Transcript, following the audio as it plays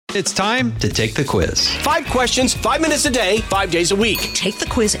It's time to take the quiz. 5 questions, 5 minutes a day, 5 days a week. Take the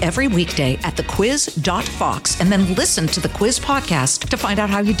quiz every weekday at thequiz.fox and then listen to the quiz podcast to find out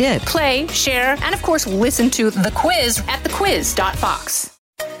how you did. Play, share, and of course, listen to The Quiz at thequiz.fox.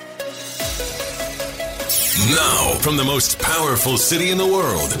 Now, from the most powerful city in the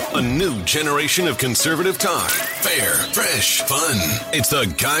world, a new generation of conservative talk. Fair, fresh, fun. It's the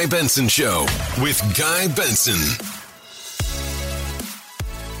Guy Benson Show with Guy Benson.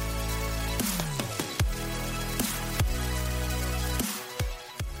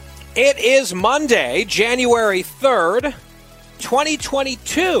 It is Monday, January 3rd,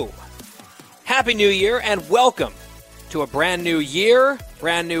 2022. Happy New Year and welcome to a brand new year,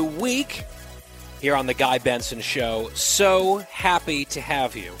 brand new week here on the Guy Benson Show. So happy to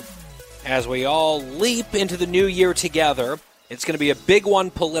have you as we all leap into the new year together. It's going to be a big one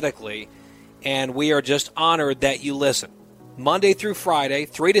politically, and we are just honored that you listen. Monday through Friday,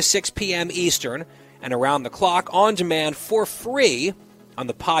 3 to 6 p.m. Eastern, and around the clock on demand for free on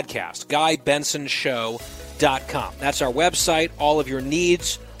the podcast, GuyBensonShow.com. That's our website. All of your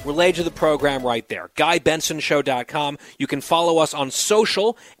needs related to the program right there, GuyBensonShow.com. You can follow us on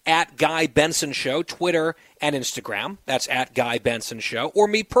social at Guy Benson Show, Twitter and Instagram. That's at Guy Benson Show. Or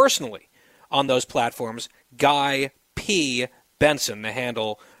me personally on those platforms, Guy P. Benson, the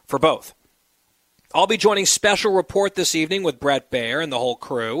handle for both. I'll be joining Special Report this evening with Bret Baier and the whole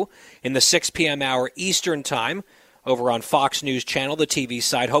crew in the 6 p.m. hour Eastern Time over on Fox News Channel, the TV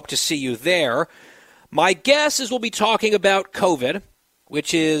side. Hope to see you there. My guess is we'll be talking about COVID,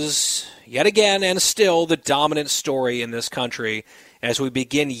 which is, yet again and still, the dominant story in this country as we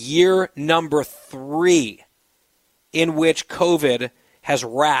begin year number 3 in which COVID has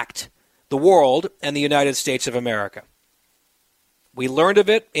racked the world and the United States of America. We learned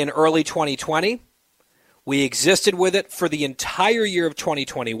of it in early 2020. We existed with it for the entire year of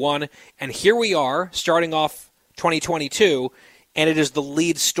 2021, and here we are, starting off 2022, and it is the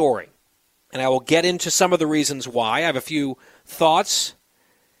lead story. And I will get into some of the reasons why. I have a few thoughts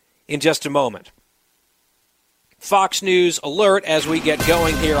in just a moment. Fox News alert as we get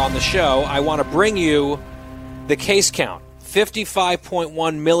going here on the show. I want to bring you the case count.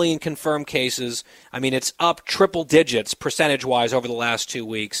 55.1 million confirmed cases. I mean, it's up triple digits percentage-wise over the last 2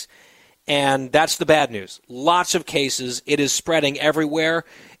 weeks. And that's the bad news. Lots of cases. It is spreading everywhere.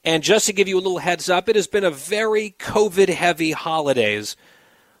 And just to give you a little heads up, it has been a very COVID-heavy holidays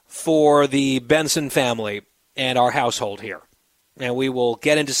for the Benson family and our household here. And we will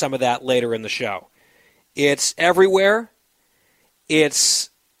get into some of that later in the show. It's everywhere.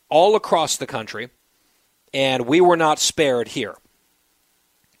 It's all across the country. And we were not spared here.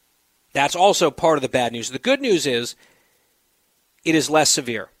 That's also part of the bad news. The good news is it is less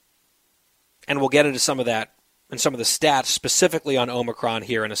severe. And we'll get into some of that and some of the stats specifically on Omicron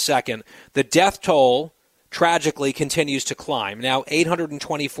here in a second. The death toll, tragically, continues to climb. Now,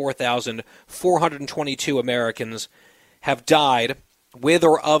 824,422 Americans have died with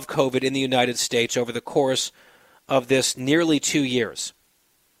or of COVID in the United States over the course of this nearly 2 years.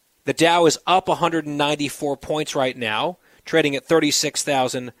 The Dow is up 194 points right now, trading at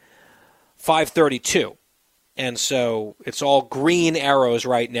 36,532. And so it's all green arrows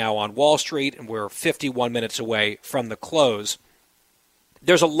right now on Wall Street, and we're 51 minutes away from the close.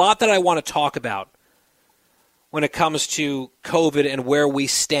 There's a lot that I want to talk about when it comes to COVID and where we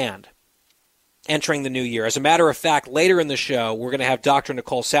stand entering the new year. As a matter of fact, later in the show, we're going to have Dr.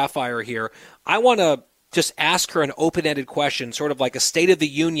 Nicole Saphier here. I want to just ask her an open-ended question, sort of like a State of the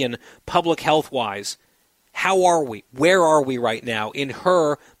Union, public health-wise. How are we? Where are we right now in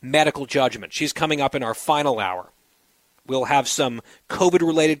her medical judgment? She's coming up in our final hour. We'll have some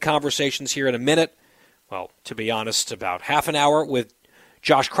COVID-related conversations here in a minute. Well, to be honest, about half an hour with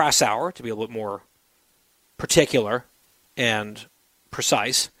Josh Kraushaar, to be a little more particular and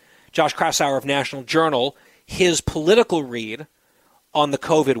precise. Josh Kraushaar of National Journal, his political read on the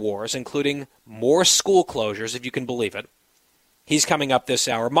COVID wars, including more school closures, if you can believe it. He's coming up this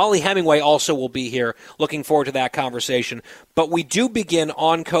hour. Molly Hemingway also will be here. Looking forward to that conversation. But we do begin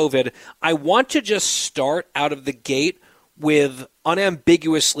on COVID. I want to just start out of the gate with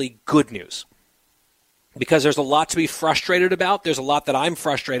unambiguously good news, because there's a lot to be frustrated about. There's a lot that I'm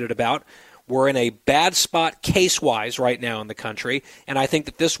frustrated about. We're in a bad spot case-wise right now in the country, and I think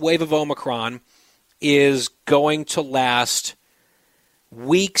that this wave of Omicron is going to last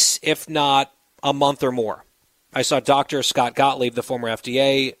weeks, if not a month or more. I saw Dr. Scott Gottlieb, the former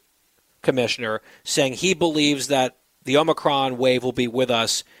FDA commissioner, saying he believes that the Omicron wave will be with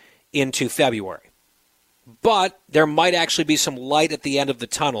us into February. But there might actually be some light at the end of the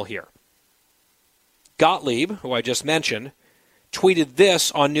tunnel here. Gottlieb, who I just mentioned, tweeted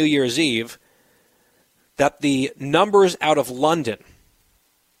this on New Year's Eve, that the numbers out of London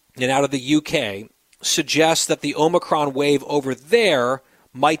and out of the UK suggest that the Omicron wave over there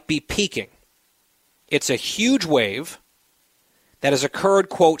might be peaking. It's a huge wave that has occurred,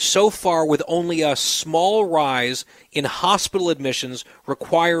 quote, so far with only a small rise in hospital admissions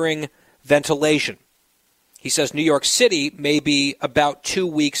requiring ventilation. He says New York City may be about 2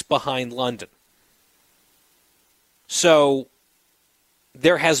 weeks behind London. So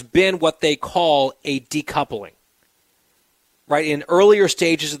there has been what they call a decoupling. Right, in earlier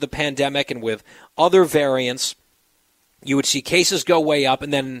stages of the pandemic and with other variants, you would see cases go way up,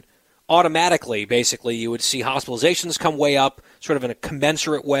 and then automatically, basically, you would see hospitalizations come way up, sort of in a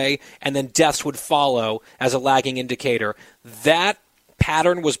commensurate way, and then deaths would follow as a lagging indicator. That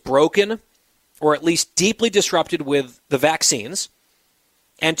pattern was broken, or at least deeply disrupted with the vaccines.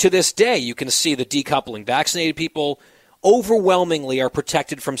 And to this day, you can see the decoupling. Vaccinated people overwhelmingly are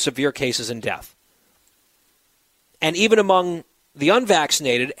protected from severe cases and death. And even among the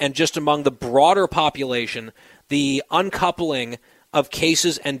unvaccinated and just among the broader population, the uncoupling of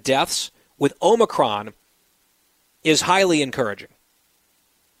cases and deaths with Omicron is highly encouraging.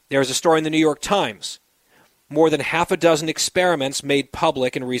 There's a story in the New York Times. More than half a dozen experiments made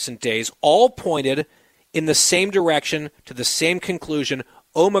public in recent days all pointed in the same direction to the same conclusion: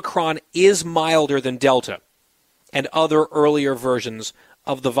 Omicron is milder than Delta and other earlier versions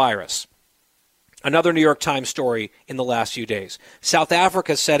of the virus. Another New York Times story in the last few days. South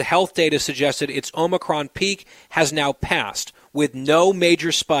Africa said health data suggested its Omicron peak has now passed, with no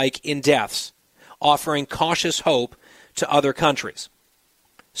major spike in deaths, offering cautious hope to other countries.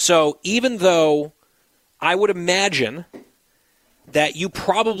 So even though I would imagine that you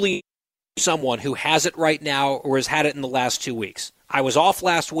probably know someone who has it right now or has had it in the last 2 weeks. I was off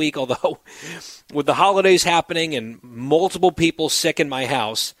last week, although with the holidays happening and multiple people sick in my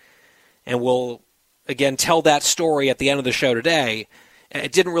house, and we'll again tell that story at the end of the show today,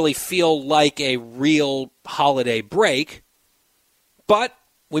 it didn't really feel like a real holiday break, but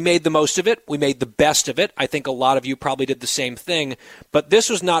we made the most of it. We made the best of it. I think a lot of you probably did the same thing, but this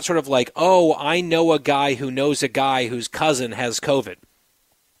was not sort of like, oh, I know a guy who knows a guy whose cousin has COVID.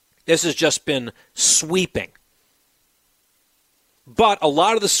 This has just been sweeping. But a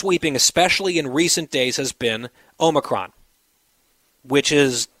lot of the sweeping, especially in recent days, has been Omicron, which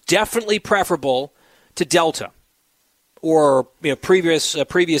is definitely preferable to Delta or previous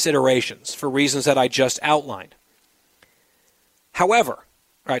iterations for reasons that I just outlined. However,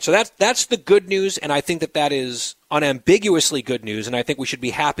 all right, so that's the good news, and I think that is unambiguously good news, and I think we should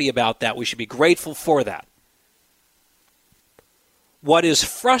be happy about that. We should be grateful for that. What is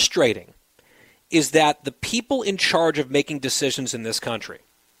frustrating is that the people in charge of making decisions in this country,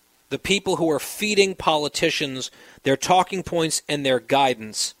 the people who are feeding politicians their talking points and their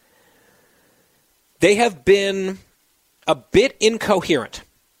guidance, they have been a bit incoherent,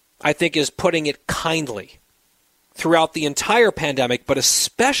 I think is putting it kindly, throughout the entire pandemic, but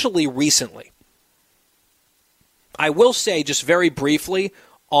especially recently. I will say, just very briefly,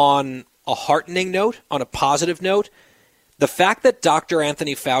 on a heartening note, on a positive note, the fact that Dr.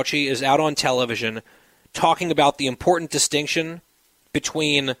 Anthony Fauci is out on television talking about the important distinction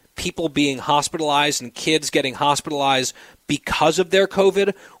between people being hospitalized and kids getting hospitalized because of their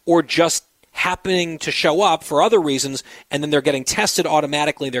COVID or just happening to show up for other reasons and then they're getting tested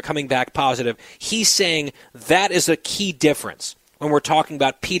automatically, they're coming back positive. He's saying that is a key difference when we're talking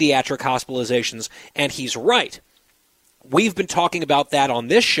about pediatric hospitalizations, and he's right. We've been talking about that on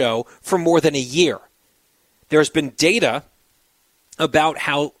this show for more than a year. There's been data about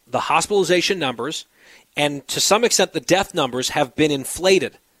how the hospitalization numbers and to some extent the death numbers have been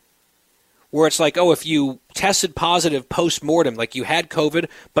inflated, where it's like, oh, if you tested positive post-mortem, like you had COVID,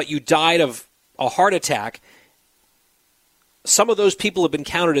 but you died of a heart attack, some of those people have been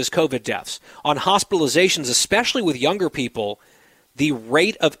counted as COVID deaths. On hospitalizations, especially with younger people, the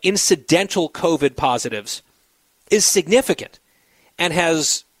rate of incidental COVID positives is significant and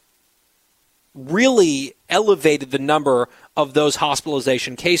has really elevated the number of those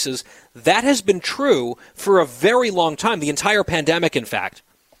hospitalization cases. That has been true for a very long time, the entire pandemic, in fact.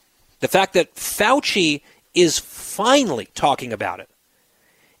 The fact that Fauci is finally talking about it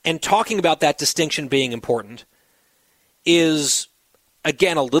and talking about that distinction being important is,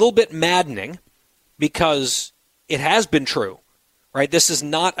 again, a little bit maddening because it has been true, right? This is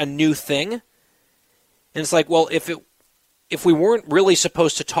not a new thing. And it's like, well, if we weren't really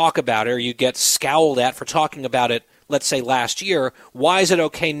supposed to talk about it, or you get scowled at for talking about it, let's say last year, why is it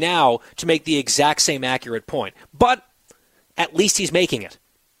okay now to make the exact same accurate point? But at least he's making it,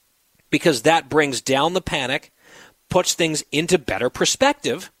 because that brings down the panic, puts things into better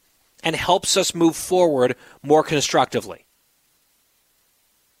perspective and helps us move forward more constructively.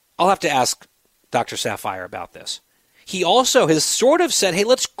 I'll have to ask Dr. Saphier about this. He also has sort of said, hey,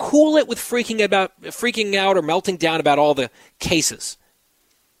 let's cool it with freaking out or melting down about all the cases.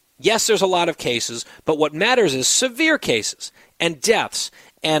 Yes, there's a lot of cases, but what matters is severe cases and deaths,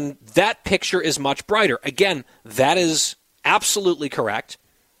 and that picture is much brighter. Again, that is absolutely correct.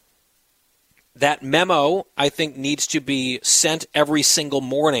 That memo, I think, needs to be sent every single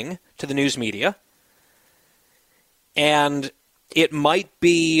morning to the news media, and it might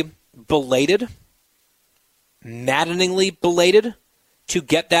be belated, maddeningly belated, to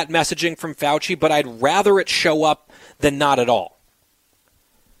get that messaging from Fauci, but I'd rather it show up than not at all.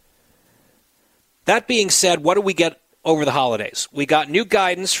 That being said, what do we get over the holidays? We got new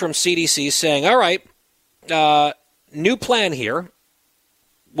guidance from CDC saying, all right, new plan here.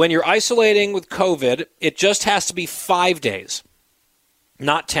 When you're isolating with COVID, it just has to be 5 days,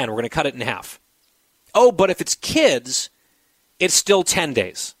 not 10. We're going to cut it in half. Oh, but if it's kids, it's still 10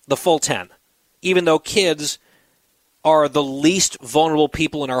 days, the full 10, even though kids are the least vulnerable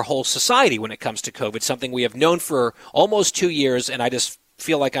people in our whole society when it comes to COVID, something we have known for almost 2 years, and I just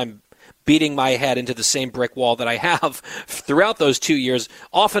feel like I'm beating my head into the same brick wall that I have throughout those 2 years,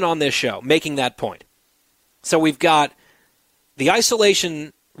 often on this show, making that point. So we've got the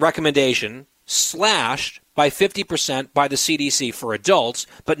isolation recommendation slashed by 50% by the CDC for adults,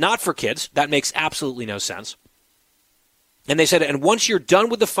 but not for kids. That makes absolutely no sense. And they said, and once you're done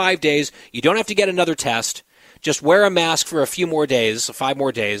with the 5 days, you don't have to get another test. Just wear a mask for a few more days, 5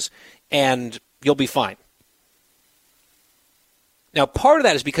 more days, and you'll be fine. Now, part of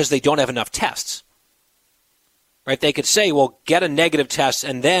that is because they don't have enough tests. Right? They could say, well, get a negative test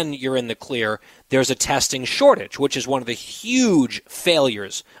and then you're in the clear. There's a testing shortage, which is one of the huge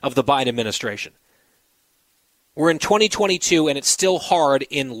failures of the Biden administration. We're in 2022 and it's still hard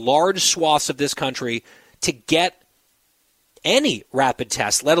in large swaths of this country to get any rapid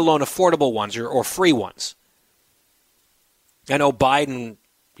tests, let alone affordable ones or free ones. I know Biden,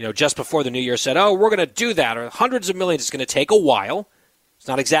 just before the new year said, oh, we're going to do that, or hundreds of millions. It's going to take a while. It's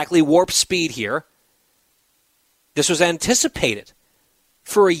not exactly warp speed here. This was anticipated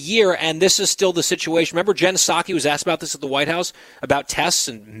for a year, and this is still the situation. Remember Jen Psaki was asked about this at the White House, about tests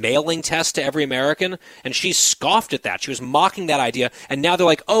and mailing tests to every American, and she scoffed at that. She was mocking that idea, and now they're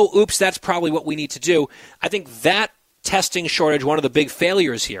like, oh, oops, that's probably what we need to do. I think that testing shortage, one of the big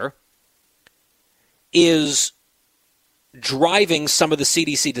failures here, is driving some of the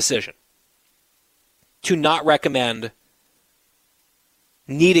CDC decision to not recommend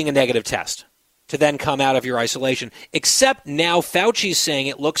needing a negative test to then come out of your isolation. Except now Fauci's saying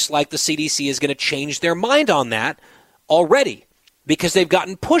it looks like the CDC is going to change their mind on that already because they've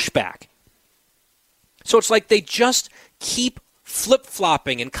gotten pushback. So it's like they just keep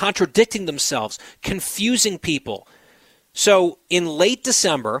flip-flopping and contradicting themselves, confusing people. So in late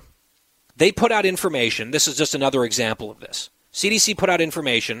December, they put out information. This is just another example of this. CDC put out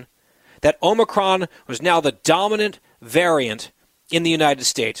information that Omicron was now the dominant variant in the United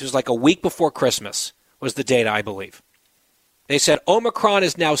States. It was like a week before Christmas was the data, I believe. They said Omicron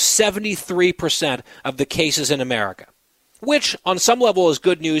is now 73% of the cases in America, which on some level is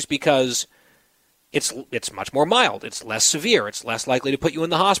good news because it's much more mild. It's less severe. It's less likely to put you in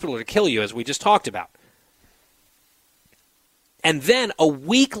the hospital or to kill you, as we just talked about. And then a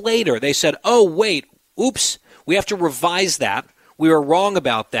week later, they said, oh, wait, oops, we have to revise that. We were wrong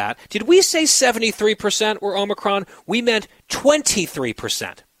about that. Did we say 73% were Omicron? We meant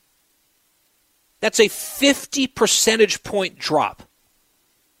 23%. That's a 50 percentage point drop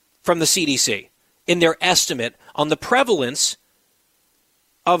from the CDC in their estimate on the prevalence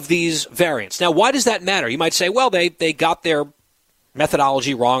of these variants. Now, why does that matter? You might say, well, they got their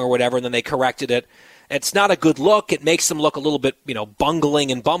methodology wrong or whatever, and then they corrected it. It's not a good look. It makes them look a little bit,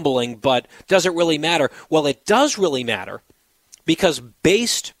 bungling and bumbling, but does it really matter? Well, it does really matter because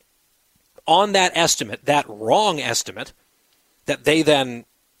based on that estimate, that wrong estimate, that they then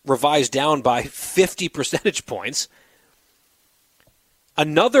revised down by 50 percentage points,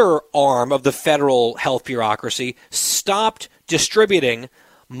 another arm of the federal health bureaucracy stopped distributing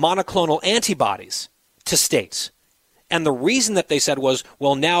monoclonal antibodies to states. And the reason that they said was,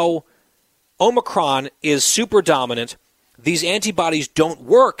 well, now Omicron is super dominant. These antibodies don't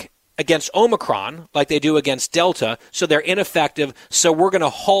work against Omicron like they do against Delta, so they're ineffective. So we're going to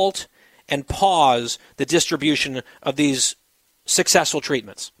halt and pause the distribution of these successful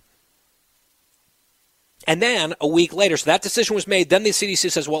treatments. And then a week later, so that decision was made, then the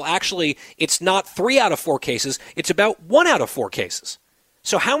CDC says, well, actually, it's not 3 out of 4 cases. It's about 1 out of 4 cases.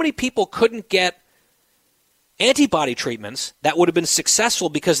 So how many people couldn't get antibody treatments that would have been successful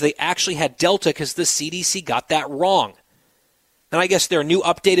because they actually had Delta because the CDC got that wrong. And I guess their new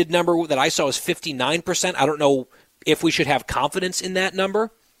updated number that I saw is 59%. I don't know if we should have confidence in that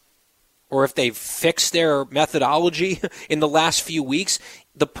number or if they've fixed their methodology in the last few weeks.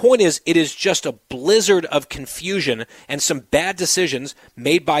 The point is, it is just a blizzard of confusion and some bad decisions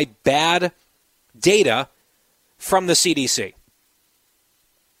made by bad data from the CDC.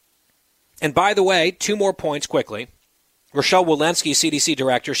 And by the way, 2 more points quickly. Rochelle Walensky, CDC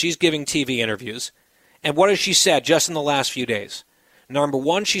director, she's giving TV interviews. And what has she said just in the last few days? Number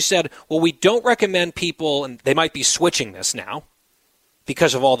 1, she said, well, we don't recommend people, and they might be switching this now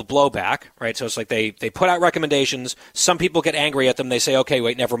because of all the blowback, right? So it's like they put out recommendations. Some people get angry at them. They say, okay,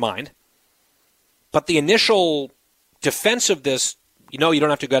 wait, never mind. But the initial defense of this, you don't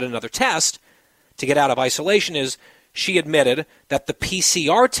have to get another test to get out of isolation, is she admitted that the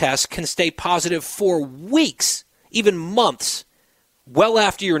PCR test can stay positive for weeks, even months, well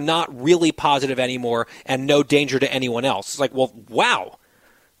after you're not really positive anymore and no danger to anyone else. It's like, well, wow,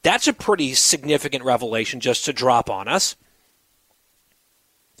 that's a pretty significant revelation just to drop on us.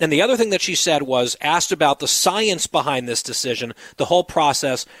 And the other thing that she said was, asked about the science behind this decision, the whole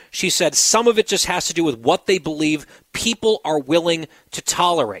process, she said some of it just has to do with what they believe people are willing to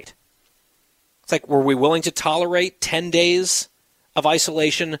tolerate. It's like, were we willing to tolerate 10 days of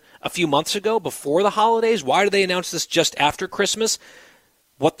isolation a few months ago before the holidays? Why did they announce this just after Christmas?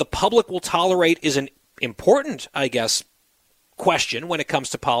 What the public will tolerate is an important, I guess, question when it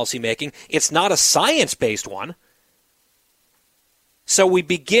comes to policymaking. It's not a science-based one. So we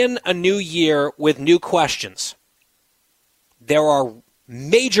begin a new year with new questions. There are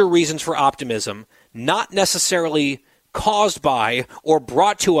major reasons for optimism, not necessarily caused by or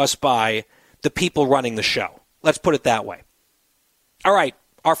brought to us by the people running the show. Let's put it that way. All right,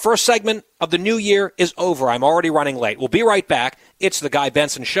 our first segment of the new year is over. I'm already running late. We'll be right back. It's The Guy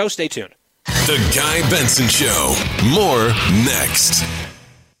Benson Show. Stay tuned. The Guy Benson Show. More next.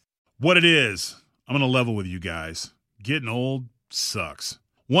 What it is, I'm going to level with you guys. Getting old sucks.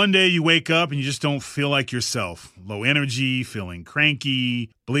 One day you wake up and you just don't feel like yourself. Low energy, feeling cranky.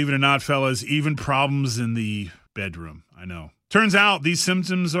 Believe it or not, fellas, even problems in the bedroom. I know. Turns out these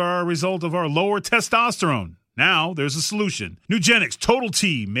symptoms are a result of our lower testosterone. Now, there's a solution. Nugenix Total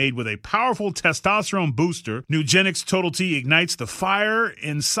T, made with a powerful testosterone booster. Nugenix Total T ignites the fire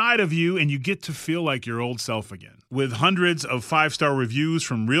inside of you, and you get to feel like your old self again. With hundreds of 5-star reviews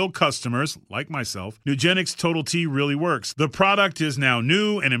from real customers, like myself, Nugenix Total T really works. The product is now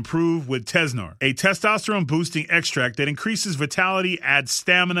new and improved with Tesnor, a testosterone-boosting extract that increases vitality, adds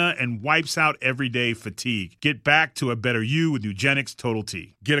stamina, and wipes out everyday fatigue. Get back to a better you with Nugenix Total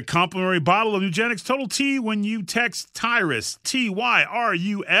T. Get a complimentary bottle of Nugenix Total T when you text Tyrus,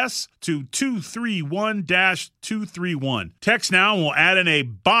 Tyrus, to 231-231. Text now and we'll add in a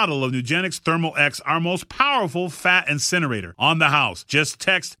bottle of Nugenix Thermal X, our most powerful fat incinerator on the house. Just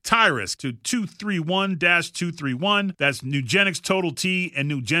text Tyrus to 231-231. That's Nugenix Total T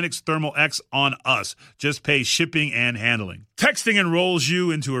and Nugenix Thermal X on us. Just pay shipping and handling. Texting enrolls you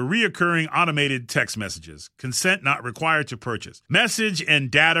into a reoccurring automated text messages. Consent not required to purchase. Message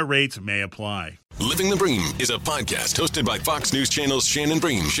and data rates may apply. Living the Bream is a podcast hosted by Fox News Channel's Shannon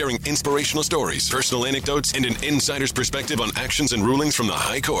Bream, sharing inspirational stories, personal anecdotes, and an insider's perspective on actions and rulings from the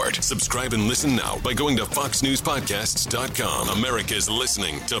High Court. Subscribe and listen now by going to foxnewspodcasts.com. America's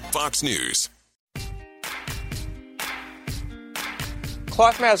listening to Fox News.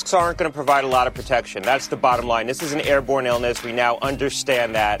 Cloth masks aren't going to provide a lot of protection. That's the bottom line. This is an airborne illness. We now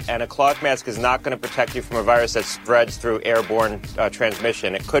understand that. And a cloth mask is not going to protect you from a virus that spreads through airborne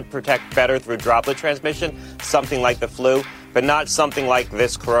transmission. It could protect better through droplet transmission, something like the flu, but not something like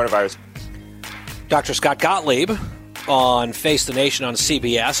this coronavirus. Dr. Scott Gottlieb on Face the Nation on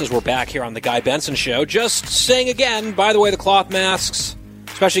CBS as we're back here on The Guy Benson Show. Just saying again, by the way, the cloth masks,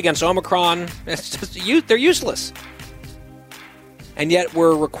 especially against Omicron, they're useless. And yet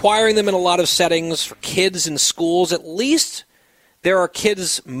we're requiring them in a lot of settings for kids in schools. At least there are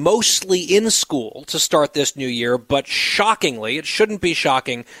kids mostly in school to start this new year. But shockingly, it shouldn't be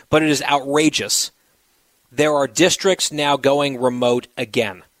shocking, but it is outrageous. There are districts now going remote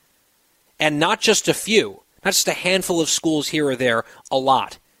again. And not just a few, not just a handful of schools here or there, a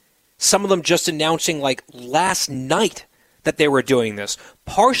lot. Some of them just announcing like last night that they were doing this,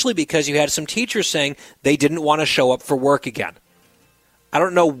 partially because you had some teachers saying they didn't want to show up for work again. I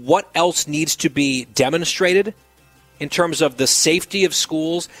don't know what else needs to be demonstrated in terms of the safety of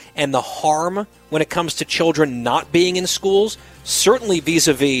schools and the harm when it comes to children not being in schools, certainly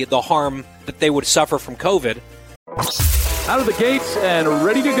vis-a-vis the harm that they would suffer from COVID. out of the gates and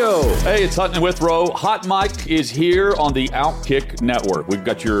ready to go. Hey, it's Hutton and Withrow. Hot Mike is here on the Outkick Network. We've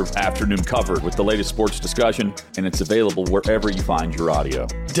got your afternoon covered with the latest sports discussion, and it's available wherever you find your audio.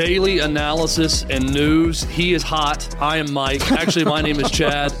 Daily analysis and news. He is hot. I am Mike. Actually, my name is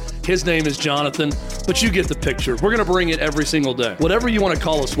Chad. His name is Jonathan, but you get the picture. We're going to bring it every single day. Whatever you want to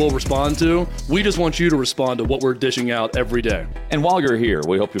call us, we'll respond to. We just want you to respond to what we're dishing out every day. And while you're here,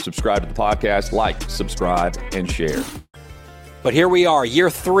 we hope you subscribe to the podcast, like, subscribe, and share. But here we are, year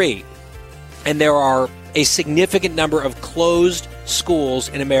 3, and there are a significant number of closed schools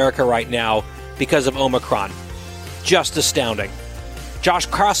in America right now because of Omicron. Just astounding. Josh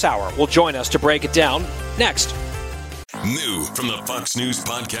Kraushaar will join us to break it down next. New from the Fox News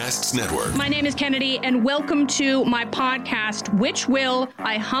Podcasts Network. My name is Kennedy, and welcome to my podcast, which will,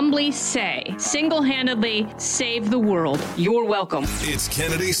 I humbly say, single-handedly save the world. You're welcome. It's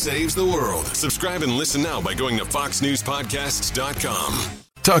Kennedy Saves the World. Subscribe and listen now by going to foxnewspodcasts.com.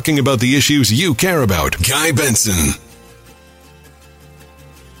 Talking about the issues you care about. Guy Benson.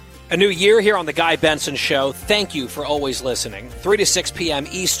 A new year here on The Guy Benson Show. Thank you for always listening. 3 to 6 p.m.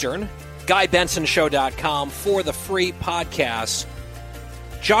 Eastern. GuyBensonShow.com for the free podcast.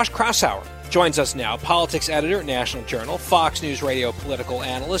 Josh Kraushaar joins us now, politics editor at National Journal, Fox News Radio political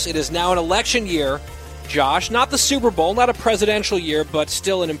analyst. It is now an election year, Josh. Not the Super Bowl, not a presidential year, but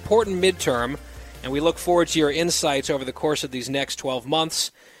still an important midterm. And we look forward to your insights over the course of these next 12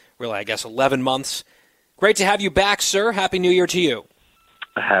 months. Really, I guess 11 months. Great to have you back, sir. Happy New Year to you.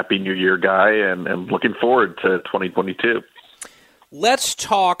 Happy New Year, Guy, and looking forward to 2022. Let's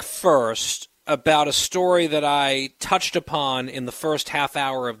talk first about a story that I touched upon in the first half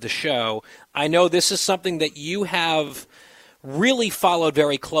hour of the show. I know this is something that you have really followed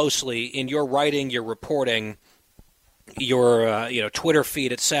very closely in your writing, your reporting, your Twitter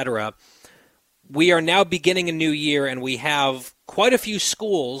feed, etc. We are now beginning a new year, and we have quite a few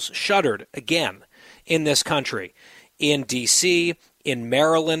schools shuttered again in this country. In D.C., in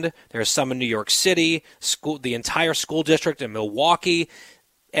Maryland, there's some in New York City, the entire school district in Milwaukee,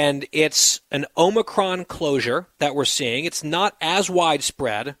 and it's an Omicron closure that we're seeing. It's not as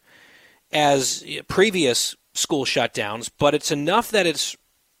widespread as previous school shutdowns, but it's enough that it's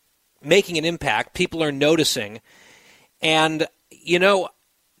making an impact. People are noticing. And,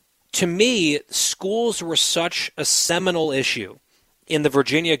 to me, schools were such a seminal issue in the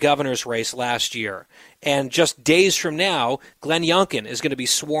Virginia governor's race last year. And just days from now, Glenn Youngkin is going to be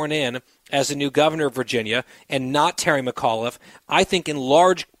sworn in as the new governor of Virginia and not Terry McAuliffe, I think in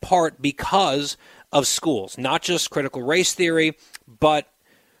large part because of schools. Not just critical race theory, but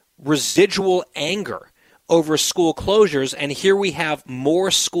residual anger over school closures. And here we have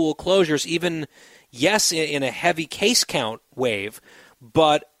more school closures, even, yes, in a heavy case count wave,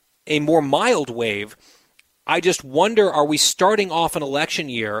 but a more mild wave. I just wonder, are we starting off an election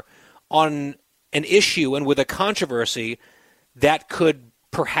year on an issue and with a controversy that could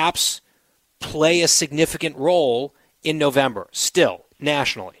perhaps play a significant role in November, still,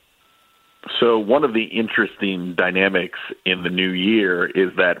 nationally? So one of the interesting dynamics in the new year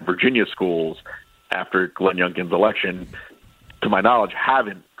is that Virginia schools, after Glenn Youngkin's election, to my knowledge,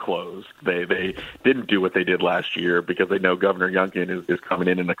 haven't closed. They didn't do what they did last year because they know Governor Youngkin is coming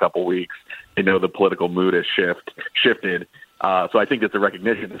in a couple weeks. They know the political mood has shifted. So I think it's a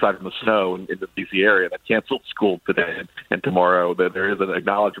recognition, aside from the snow in the D.C. area, that canceled school today and tomorrow, that there is an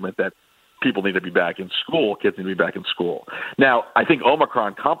acknowledgement that people need to be back in school, kids need to be back in school. Now, I think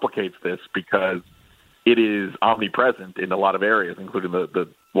Omicron complicates this because it is omnipresent in a lot of areas, including the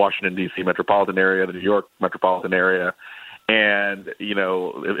Washington, D.C. metropolitan area, the New York metropolitan area. And,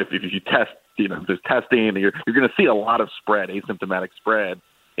 if you test, there's testing, you're going to see a lot of spread, asymptomatic spread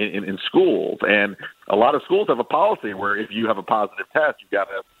in schools. And a lot of schools have a policy where if you have a positive test, you've got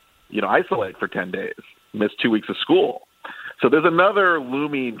to, isolate for 10 days, miss 2 weeks of school. So there's another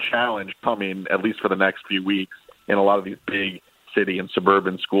looming challenge coming, at least for the next few weeks, in a lot of these big city and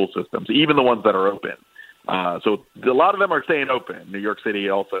suburban school systems, even the ones that are open. So a lot of them are staying open. New York City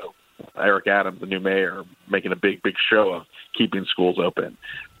also, Eric Adams, the new mayor, making a big show of keeping schools open.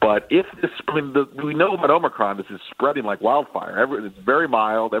 But if this, we know about Omicron, this is spreading like wildfire. It's very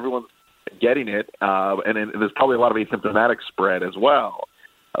mild. Everyone's getting it. And there's probably a lot of asymptomatic spread as well.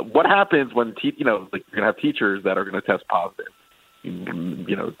 What happens when, you're going to have teachers that are going to test positive?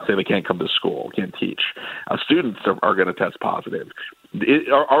 Say they can't come to school, can't teach. Students are going to test positive.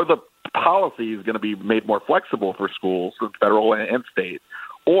 Are the policies going to be made more flexible for schools, federal and state?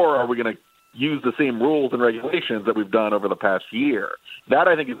 Or are we going to use the same rules and regulations that we've done over the past year? That,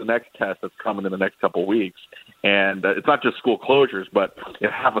 I think, is the next test that's coming in the next couple of weeks. And it's not just school closures, but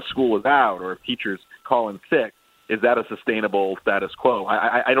if half a school is out or if teachers call in sick, is that a sustainable status quo?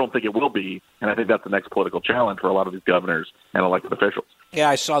 I don't think it will be, and I think that's the next political challenge for a lot of these governors and elected officials. Yeah,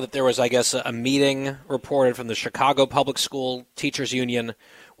 I saw that there was, I guess, a meeting reported from the Chicago Public School Teachers Union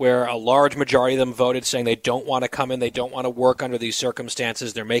where a large majority of them voted saying they don't want to come in, they don't want to work under these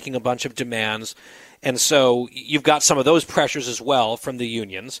circumstances, they're making a bunch of demands. And so you've got some of those pressures as well from the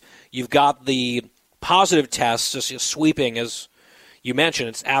unions. You've got the positive tests just sweeping, as you mentioned.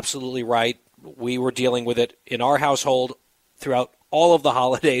 It's absolutely right. We were dealing with it in our household throughout all of the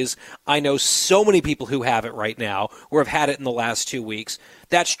holidays. I know so many people who have it right now or have had it in the last 2 weeks.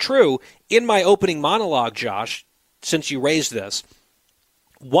 That's true. In my opening monologue, Josh, since you raised this,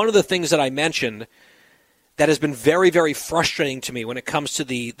 one of the things that I mentioned that has been very, very frustrating to me when it comes to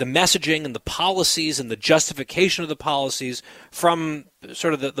the messaging and the policies and the justification of the policies from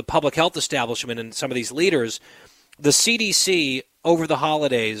sort of the public health establishment and some of these leaders, the CDC over the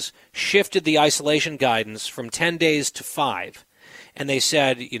holidays shifted the isolation guidance from 10 days to 5. And they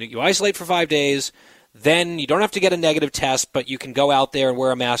said, you isolate for 5 days, then you don't have to get a negative test, but you can go out there and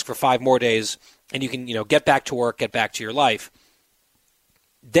wear a mask for 5 more days, and you can, get back to work, get back to your life.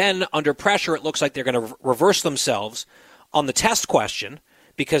 Then, under pressure, it looks like they're going to reverse themselves on the test question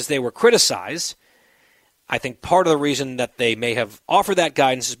because they were criticized. I think part of the reason that they may have offered that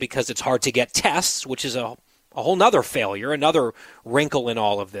guidance is because it's hard to get tests, which is a whole nother failure, another wrinkle in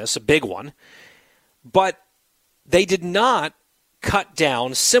all of this, a big one. But they did not cut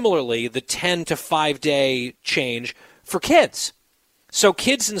down, similarly, the 10 to 5 day change for kids. So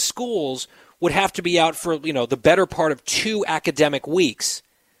kids in schools would have to be out for, the better part of 2 academic weeks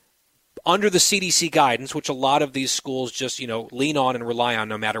under the CDC guidance, which a lot of these schools just, lean on and rely on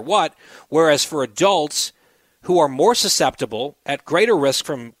no matter what. Whereas for adults who are more susceptible, at greater risk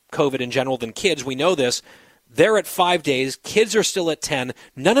from COVID in general than kids, we know this, they're at 5 days. Kids are still at 10.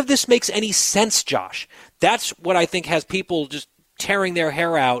 None of this makes any sense, Josh. That's what I think has people just tearing their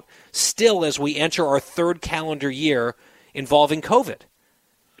hair out still as we enter our 3rd calendar year involving COVID.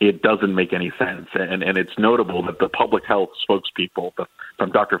 It doesn't make any sense. And it's notable that the public health spokespeople,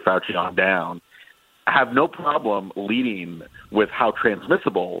 from Dr. Fauci on down, have no problem leading with how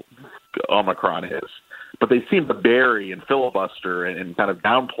transmissible Omicron is. But they seem to bury and filibuster and kind of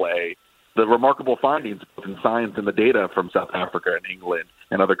downplay the remarkable findings in science and the data from South Africa and England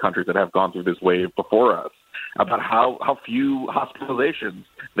and other countries that have gone through this wave before us about how few hospitalizations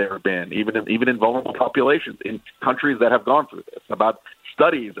there have been, even in vulnerable populations in countries that have gone through this, about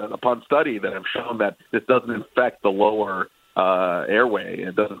studies upon study that have shown that this doesn't infect the lower airway and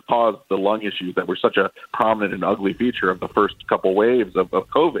it doesn't cause the lung issues that were such a prominent and ugly feature of the first couple waves of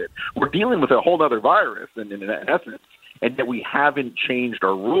COVID. We're dealing with a whole other virus in essence, and yet we haven't changed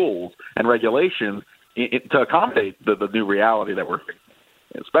our rules and regulations to accommodate the new reality that we're facing,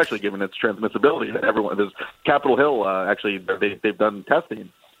 especially given its transmissibility. That everyone, there's Capitol Hill, actually, they've done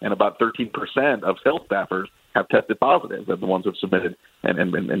testing, and about 13% of Hill staffers have tested positive, the ones who have submitted and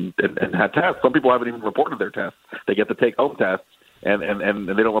had tests. Some people haven't even reported their tests. They get to take home tests, and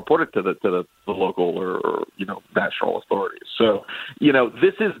they don't report it to the local or national authorities. So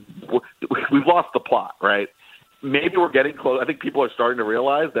this is, we've lost the plot, right? Maybe we're getting close. I think people are starting to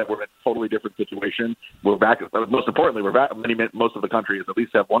realize that we're in a totally different situation. We're back. Most importantly, we're back. Most of the countries at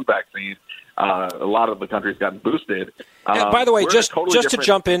least have one vaccine. A lot of the countries gotten boosted. By the way, just to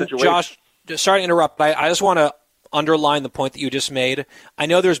jump in, situation. Josh, sorry to interrupt, but I just want to underline the point that you just made. I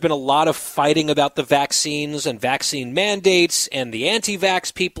know there's been a lot of fighting about the vaccines and vaccine mandates and the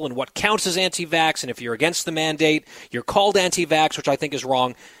anti-vax people and what counts as anti-vax. And if you're against the mandate, you're called anti-vax, which I think is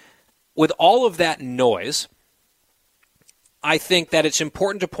wrong. With all of that noise, I think that it's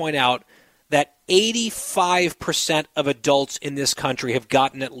important to point out that 85% of adults in this country have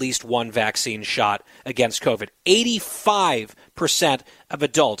gotten at least one vaccine shot against COVID. 85% of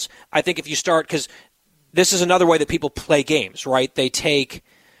adults. I think if you start, because this is another way that people play games, right? They take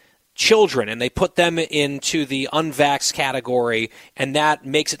children and they put them into the unvaxxed category, and that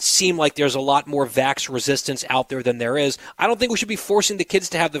makes it seem like there's a lot more vax resistance out there than there is. I don't think we should be forcing the kids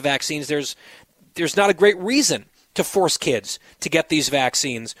to have the vaccines. There's not a great reason to force kids to get these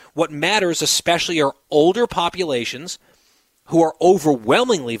vaccines. What matters especially are older populations who are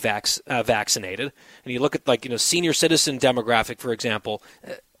overwhelmingly vaccinated. And you look at senior citizen demographic, for example,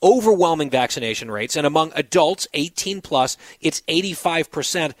 overwhelming vaccination rates. And among adults 18 plus, it's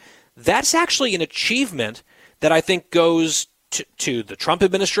 85%. That's actually an achievement that I think goes to the Trump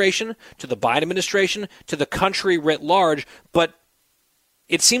administration, to the Biden administration, to the country writ large. But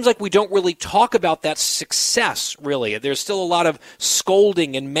it seems like we don't really talk about that success, really. There's still a lot of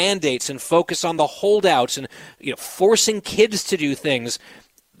scolding and mandates and focus on the holdouts and forcing kids to do things.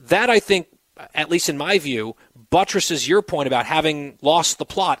 That, I think, at least in my view, buttresses your point about having lost the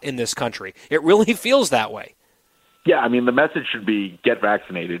plot in this country. It really feels that way. Yeah, I mean, the message should be get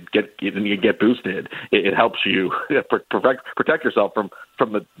vaccinated, get boosted. It helps you protect yourself from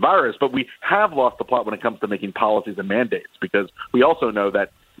the virus. But we have lost the plot when it comes to making policies and mandates, because we also know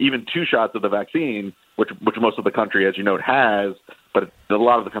that even 2 shots of the vaccine, which most of the country, as you note, has, but a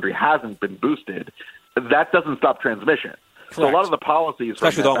lot of the country hasn't been boosted, that doesn't stop transmission. Correct. So a lot of the policies,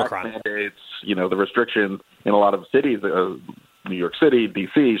 especially with Omicron, mandates, the restrictions in a lot of cities, New York City,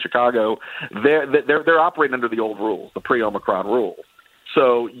 D.C., Chicago, they're operating under the old rules, the pre-Omicron rules.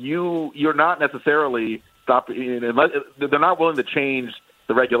 So you're not necessarily stopping, unless they're not willing to change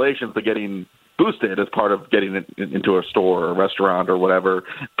the regulations to getting boosted as part of getting it into a store or a restaurant or whatever.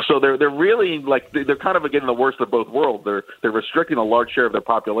 So they're really they're kind of getting the worst of both worlds. They're restricting a large share of their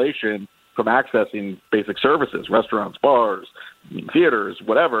population from accessing basic services, restaurants, bars, theaters,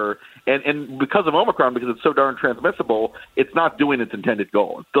 whatever. And because of Omicron, because it's so darn transmissible, it's not doing its intended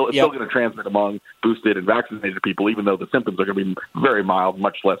goal. It's still going to transmit among boosted and vaccinated people, even though the symptoms are going to be very mild,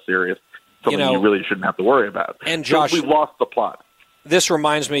 much less serious, something you really shouldn't have to worry about. And Josh, we've lost the plot. This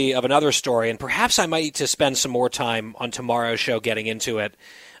reminds me of another story, and perhaps I might need to spend some more time on tomorrow's show getting into it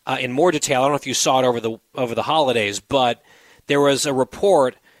in more detail. I don't know if you saw it over the holidays, but there was a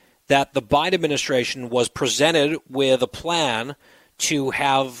report that the Biden administration was presented with a plan to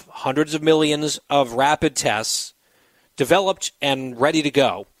have hundreds of millions of rapid tests developed and ready to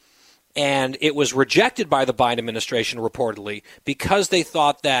go. And it was rejected by the Biden administration, reportedly, because they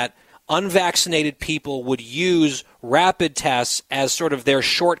thought that unvaccinated people would use rapid tests as sort of their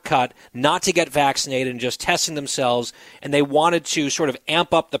shortcut not to get vaccinated and just testing themselves. And they wanted to sort of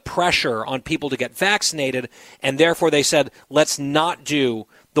amp up the pressure on people to get vaccinated. And therefore they said, let's not do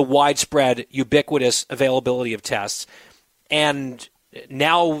the widespread, ubiquitous availability of tests. And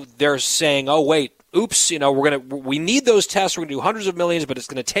now they're saying, oh, wait, oops, we need those tests. We're going to do hundreds of millions, but it's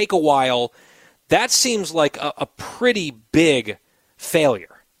going to take a while. That seems like a pretty big failure.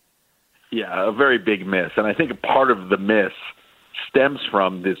 Yeah, a very big miss. And I think a part of the miss stems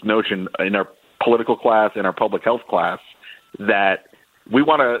from this notion in our political class, in our public health class, that we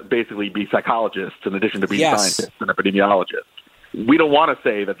want to basically be psychologists in addition to being scientists and epidemiologists. We don't want to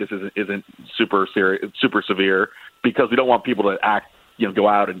say that this isn't super serious, super severe, because we don't want people to act, go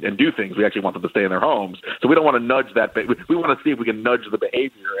out and do things. We actually want them to stay in their homes. So we don't want to nudge that. We want to see if we can nudge the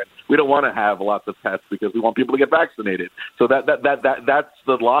behavior, and we don't want to have lots of tests because we want people to get vaccinated. So that's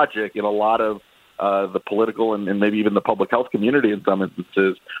the logic in a lot of the political and maybe even the public health community in some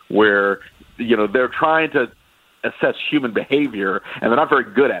instances, where they're trying to assess human behavior, and they're not very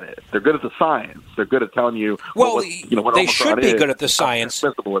good at it. They're good at the science. They're good at telling you what they should be good at the science,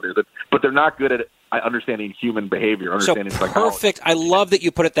 but they're not good at understanding human behavior, understanding psychology. Perfect. I love that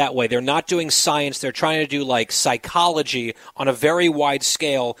you put it that way. They're not doing science. They're trying to do psychology on a very wide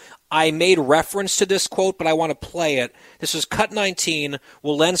scale. I made reference to this quote, but I want to play it. This is Cut 19.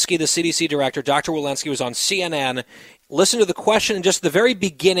 Walensky, the CDC director, Dr. Walensky, was on CNN. Listen to the question in just the very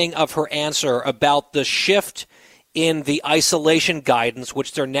beginning of her answer about the shift in the isolation guidance,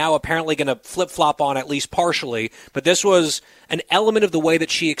 which they're now apparently going to flip-flop on at least partially. But this was an element of the way that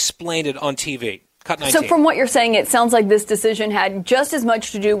she explained it on TV. Cut 19. So from what you're saying, it sounds like this decision had just as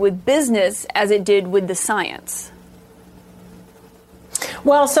much to do with business as it did with the science.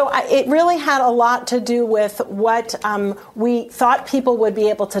 Well, so it really had a lot to do with what we thought people would be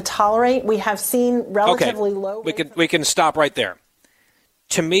able to tolerate. We have seen relatively low. We can stop right there.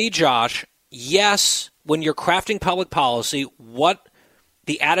 To me, Josh, yes, when you're crafting public policy, what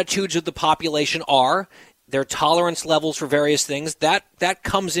the attitudes of the population are, their tolerance levels for various things, that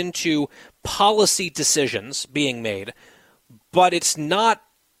comes into policy decisions being made, but it's not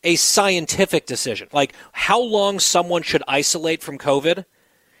a scientific decision. Like how long someone should isolate from COVID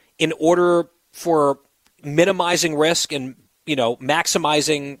in order for minimizing risk and,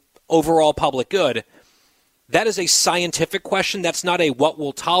 maximizing overall public good. That is a scientific question. That's not a what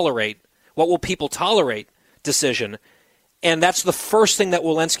will people tolerate decision. And that's the first thing that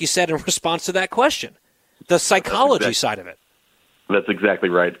Walensky said in response to that question, the psychology side of it. That's exactly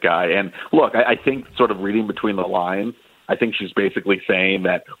right, Guy. And look, I think sort of reading between the lines, I think she's basically saying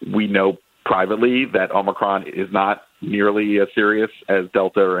that we know privately that Omicron is not nearly as serious as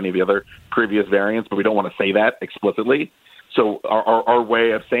Delta or any of the other previous variants, but we don't want to say that explicitly. So our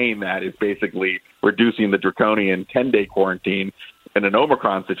way of saying that is basically reducing the draconian 10-day quarantine in an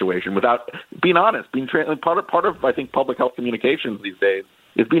Omicron situation without being honest, part of I think public health communications these days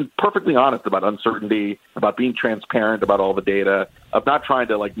is being perfectly honest about uncertainty, about being transparent about all the data, of not trying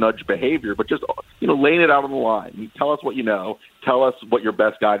to like nudge behavior, but just, laying it out on the line. You tell us what you know, tell us what your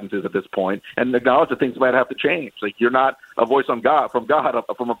best guidance is at this point, and acknowledge that things might have to change. Like, you're not a voice from God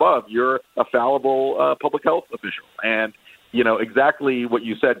from above. You're a fallible public health official. And, exactly what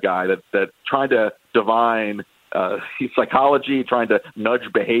you said, Guy, that trying to divine psychology, trying to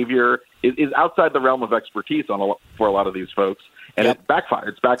nudge behavior is outside the realm of expertise for a lot of these folks. And It backfired.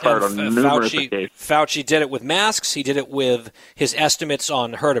 It's backfired on numerous occasions. Fauci did it with masks. He did it with his estimates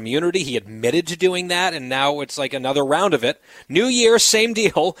on herd immunity. He admitted to doing that, and now it's like another round of it. New year, same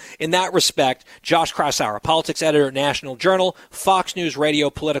deal in that respect. Josh Kraushaar, politics editor at National Journal, Fox News radio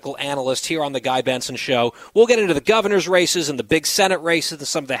political analyst here on The Guy Benson Show. We'll get into the governor's races and the big Senate races and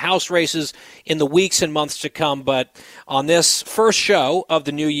some of the House races in the weeks and months to come. But on this first show of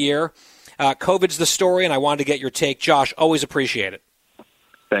the new year, COVID's the story, and I wanted to get your take. Josh, always appreciate it.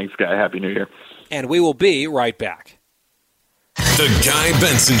 Thanks, Guy. Happy New Year. And we will be right back. The Guy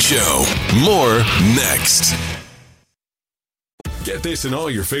Benson Show. More next. Get this and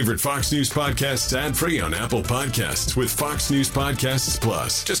all your favorite Fox News podcasts ad-free on Apple Podcasts with Fox News Podcasts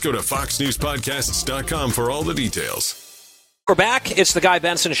Plus. Just go to foxnewspodcasts.com for all the details. We're back. It's the Guy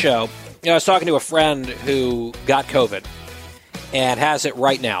Benson Show. I was talking to a friend who got COVID and has it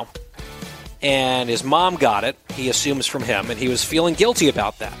right now. And his mom got it, he assumes from him, and he was feeling guilty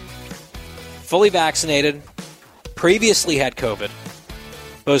about that. Fully vaccinated, previously had COVID,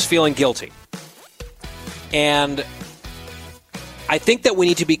 but was feeling guilty. And I think that we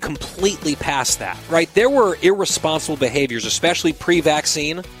need to be completely past that, right? There were irresponsible behaviors, especially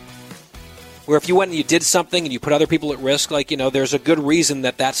pre-vaccine, where if you went and you did something and you put other people at risk, there's a good reason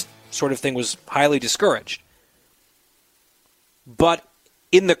that sort of thing was highly discouraged. But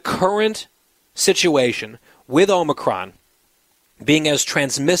in the current situation with Omicron being as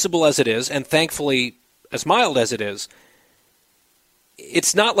transmissible as it is, and thankfully as mild as it is,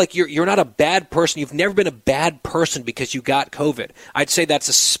 it's not like you're not a bad person. You've never been a bad person because you got COVID. I'd say that's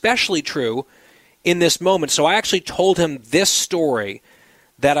especially true in this moment. So I actually told him this story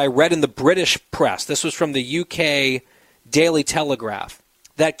that I read in the British press. This was from the UK Daily Telegraph.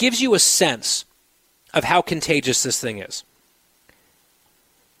 That gives you a sense of how contagious this thing is.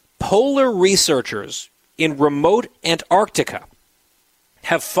 Polar researchers in remote Antarctica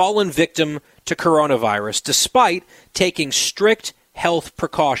have fallen victim to coronavirus despite taking strict health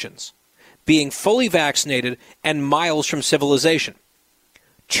precautions, being fully vaccinated, and miles from civilization.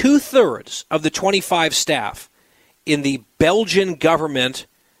 2/3 of the 25 staff in the Belgian government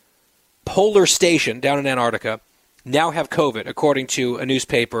polar station down in Antarctica now have COVID, according to a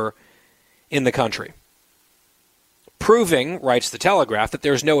newspaper in the country. Proving, writes the Telegraph, that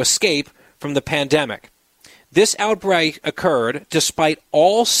there's no escape from the pandemic. This outbreak occurred despite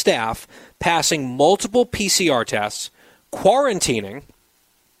all staff passing multiple PCR tests, quarantining,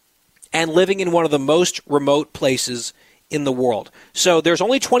 and living in one of the most remote places in the world. So there's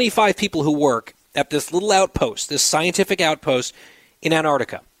only 25 people who work at this little outpost, this scientific outpost in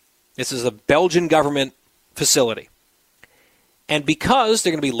Antarctica. This is a Belgian government facility. And because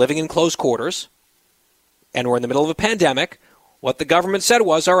they're going to be living in close quarters, and we're in the middle of a pandemic, what the government said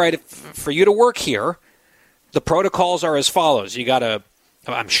was, all right, for you to work here, the protocols are as follows.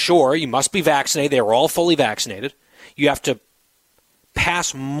 I'm sure you must be vaccinated. They were all fully vaccinated. You have to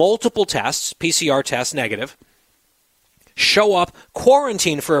pass multiple tests, PCR tests negative, show up,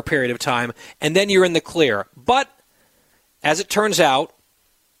 quarantine for a period of time, and then you're in the clear. But as it turns out,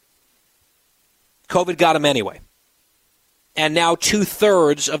 COVID got them anyway. And now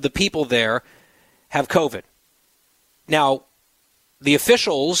 2/3 of the people there have COVID. Now, the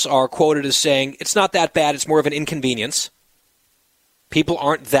officials are quoted as saying, it's not that bad, it's more of an inconvenience. People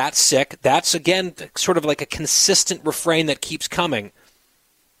aren't that sick. That's, again, sort of like a consistent refrain that keeps coming.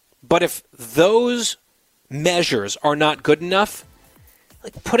 But if those measures are not good enough,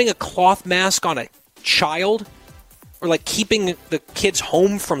 like putting a cloth mask on a child, or like keeping the kids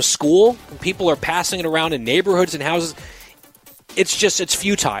home from school, and people are passing it around in neighborhoods and houses, it's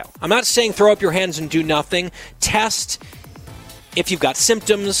futile. I'm not saying throw up your hands and do nothing. Test if you've got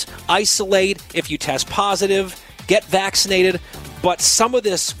symptoms, isolate if you test positive, get vaccinated. But some of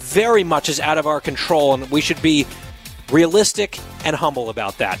this very much is out of our control, and we should be realistic and humble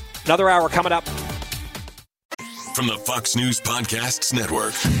about that. Another hour coming up. From the Fox News Podcasts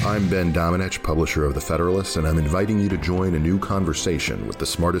Network. I'm Ben Domenech, publisher of The Federalist, and I'm inviting you to join a new conversation with the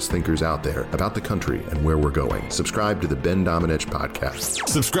smartest thinkers out there about the country and where we're going. Subscribe to the Ben Domenech Podcast.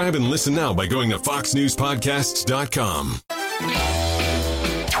 Subscribe and listen now by going to foxnewspodcasts.com.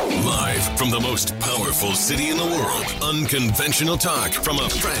 Live from the most powerful city in the world. Unconventional talk from a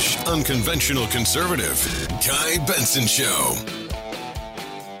fresh, unconventional conservative. Guy Benson Show.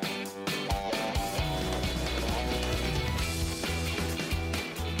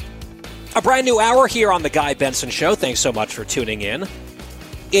 A brand new hour here on The Guy Benson Show. Thanks so much for tuning in.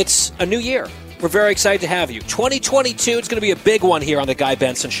 It's a new year. We're very excited to have you. 2022, it's going to be a big one here on The Guy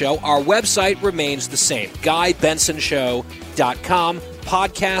Benson Show. Our website remains the same, GuyBensonShow.com.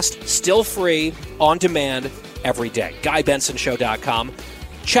 Podcast still free, on demand, every day. GuyBensonShow.com.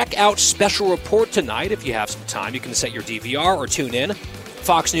 Check out Special Report tonight if you have some time. You can set your DVR or tune in.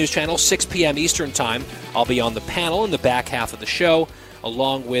 Fox News Channel, 6 p.m. Eastern Time. I'll be on the panel in the back half of the show,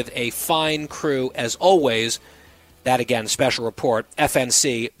 along with a fine crew as always. That, again, Special Report,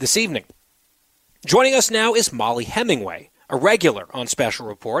 FNC, this evening. Joining us now is Mollie Hemingway, a regular on Special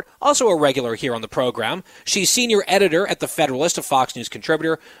Report, also a regular here on the program. She's senior editor at The Federalist, a Fox News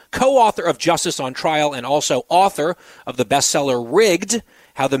contributor, co-author of Justice on Trial, and also author of the bestseller Rigged,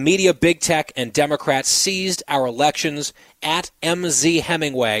 How the Media, Big Tech, and Democrats Seized Our Elections, at MZ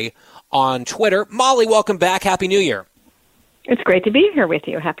Hemingway on Twitter. Mollie, welcome back. Happy New Year. It's great to be here with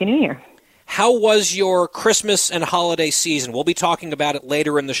you. Happy New Year. How was your Christmas and holiday season? We'll be talking about it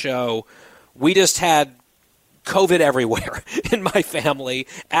later in the show. We just had COVID everywhere in my family.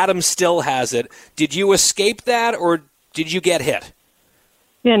 Adam still has it. Did you escape that, or did you get hit?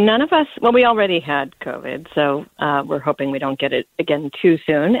 Yeah, none of us. Well, we already had COVID, so we're hoping we don't get it again too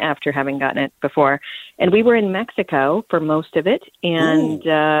soon after having gotten it before. And we were in Mexico for most of it, and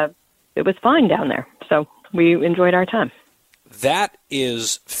it was fine down there. So we enjoyed our time. That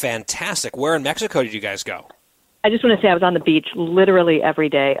is fantastic. Where in Mexico did you guys go? I just want to say I was on the beach literally every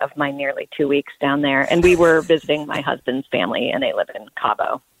day of my nearly 2 weeks down there, and we were visiting my husband's family, and they live in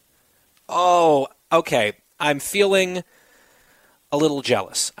Cabo. Oh, okay. I'm feeling a little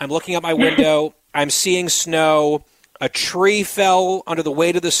jealous. I'm looking out my window. I'm seeing snow. A tree fell under the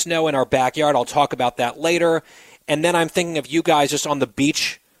weight of the snow in our backyard. I'll talk about that later. And then I'm thinking of you guys just on the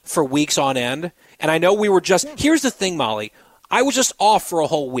beach for weeks on end. And I know we were just – here's the thing, Mollie. I was just off for a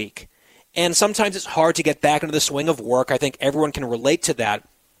whole week. And sometimes it's hard to get back into the swing of work. I think everyone can relate to that.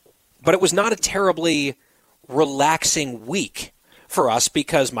 But it was not a terribly relaxing week for us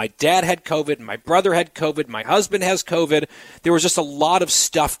because my dad had COVID, my brother had COVID, my husband has COVID. There was just a lot of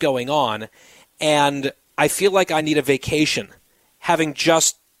stuff going on. And I feel like I need a vacation, having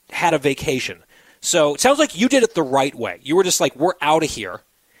just had a vacation. So it sounds like you did it the right way. You were just like, we're out of here.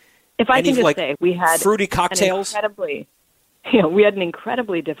 If I can just say, we had fruity cocktails. We had an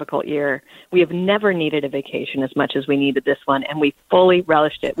incredibly difficult year. We have never needed a vacation as much as we needed this one, and we fully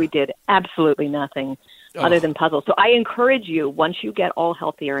relished it. We did absolutely nothing other than puzzle. So I encourage you, once you get all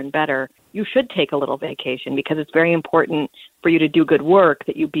healthier and better, you should take a little vacation because it's very important for you to do good work,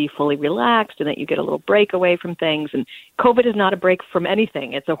 that you be fully relaxed and that you get a little break away from things. And COVID is not a break from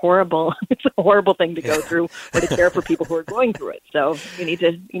anything. It's a horrible thing to go through or to care for people who are going through it. So you need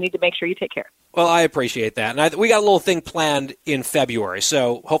to make sure you take care. Well, I appreciate that. And we got a little thing planned in February,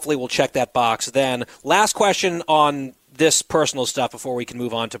 so hopefully we'll check that box then. Last question on this personal stuff before we can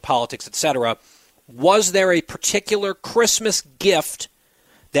move on to politics, etc. Was there a particular Christmas gift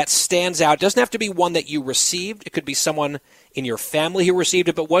that stands out? It doesn't have to be one that you received. It could be someone in your family who received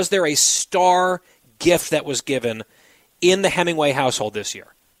it, but was there a star gift that was given in the Hemingway household this year?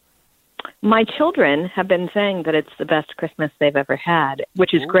 My children have been saying that it's the best Christmas they've ever had,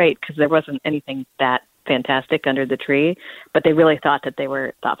 which is great because there wasn't anything that fantastic under the tree, but they really thought that they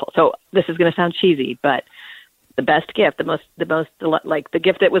were thoughtful. So this is going to sound cheesy, but the best gift, the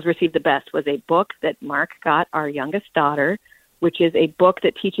gift that was received the best was a book that Mark got our youngest daughter, which is a book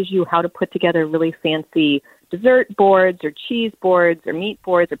that teaches you how to put together really fancy dessert boards or cheese boards or meat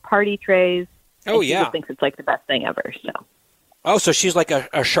boards or party trays. Oh, and yeah. She just thinks it's like the best thing ever. So she's like a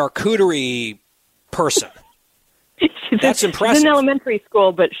charcuterie person. That's impressive. She's in elementary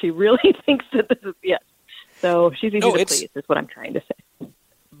school, but she really thinks that this is, yes. So she's easy to please, is what I'm trying to say.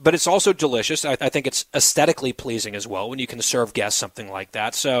 But it's also delicious. I think it's aesthetically pleasing as well when you can serve guests something like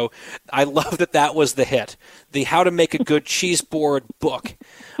that. So I love that was the hit, the How to Make a Good Cheese Board book.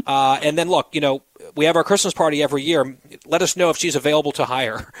 And then, look, we have our Christmas party every year. Let us know if she's available to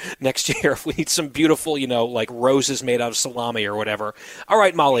hire next year, if we need some beautiful, like roses made out of salami or whatever. All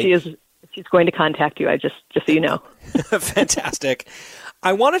right, Mollie. She's going to contact you, just so you know. Fantastic.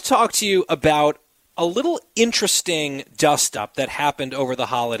 I want to talk to you about a little interesting dust-up that happened over the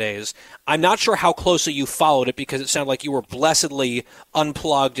holidays. I'm not sure how closely you followed it because it sounded like you were blessedly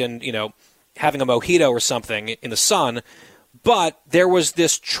unplugged and, having a mojito or something in the sun. But there was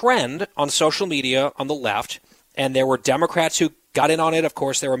this trend on social media on the left, and there were Democrats who got in on it. Of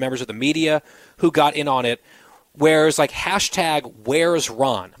course, there were members of the media who got in on it, where it's like hashtag Where's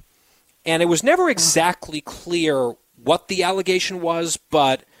Ron? And it was never exactly clear what the allegation was,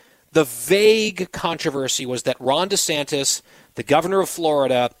 but the vague controversy was that Ron DeSantis, the governor of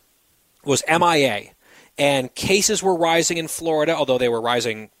Florida, was MIA. And cases were rising in Florida, although they were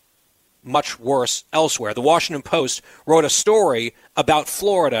rising much worse elsewhere. The Washington Post wrote a story about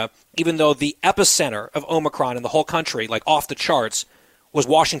Florida, even though the epicenter of Omicron in the whole country, like off the charts, was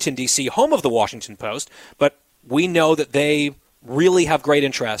Washington, D.C., home of the Washington Post. But we know that they really have great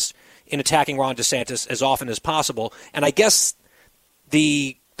interest in attacking Ron DeSantis as often as possible. And I guess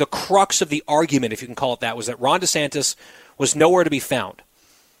the crux of the argument, if you can call it that, was that Ron DeSantis was nowhere to be found.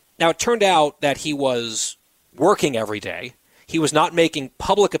 Now, it turned out that he was working every day. He was not making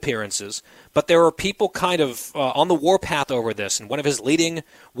public appearances, but there were people kind of on the warpath over this. And one of his leading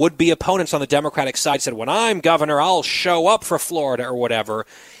would-be opponents on the Democratic side said, when I'm governor, I'll show up for Florida or whatever.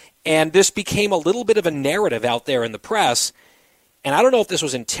 And this became a little bit of a narrative out there in the press. And I don't know if this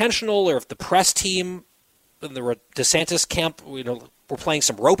was intentional or if the press team in the DeSantis camp, were playing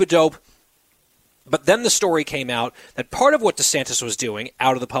some rope-a-dope. But then the story came out that part of what DeSantis was doing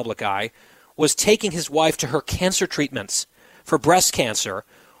out of the public eye was taking his wife to her cancer treatments for breast cancer,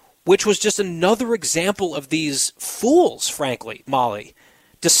 which was just another example of these fools, frankly, Molly,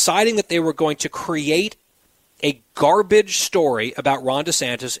 deciding that they were going to create a garbage story about Ron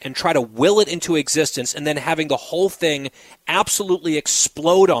DeSantis and try to will it into existence and then having the whole thing absolutely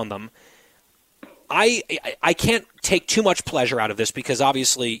explode on them. I can't take too much pleasure out of this because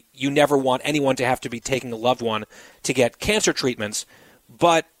obviously you never want anyone to have to be taking a loved one to get cancer treatments,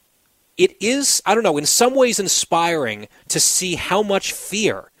 but it is, I don't know, in some ways inspiring to see how much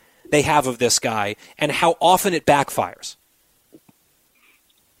fear they have of this guy and how often it backfires.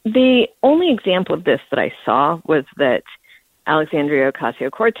 The only example of this that I saw was that Alexandria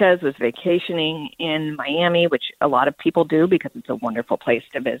Ocasio-Cortez was vacationing in Miami, which a lot of people do because it's a wonderful place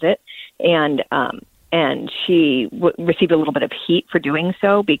to visit. And she received a little bit of heat for doing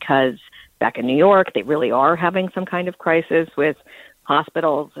so because back in New York, they really are having some kind of crisis with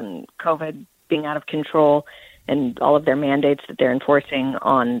hospitals and COVID being out of control and all of their mandates that they're enforcing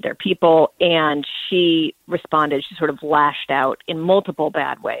on their people. And she responded, she sort of lashed out in multiple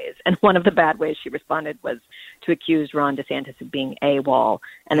bad ways. And one of the bad ways she responded was to accuse Ron DeSantis of being AWOL.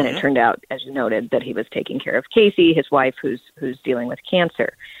 And then it turned out, as you noted, that he was taking care of Casey, his wife, who's dealing with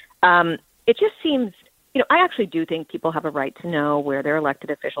cancer. It just seems, I actually do think people have a right to know where their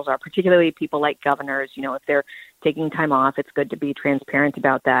elected officials are, particularly people like governors. If they're taking time off, it's good to be transparent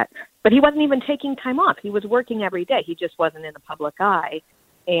about that. But he wasn't even taking time off. He was working every day. He just wasn't in the public eye.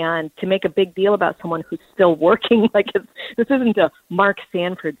 And to make a big deal about someone who's still working, this isn't a Mark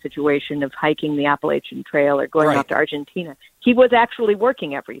Sanford situation of hiking the Appalachian Trail or going off to Argentina. He was actually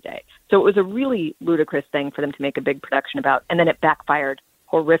working every day. So it was a really ludicrous thing for them to make a big production about. And then it backfired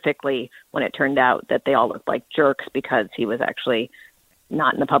horrifically when it turned out that they all looked like jerks because he was actually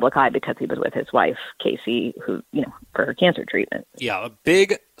not in the public eye because he was with his wife, Casey, who, for her cancer treatment. Yeah, a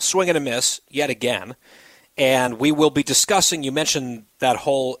big swing and a miss yet again. And we will be discussing, you mentioned that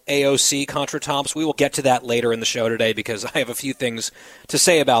whole AOC contretemps. We will get to that later in the show today because I have a few things to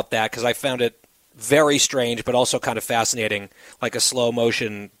say about that because I found it very strange but also kind of fascinating, like a slow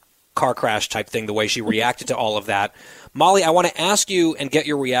motion car crash type thing, the way she reacted to all of that. Molly, I want to ask you and get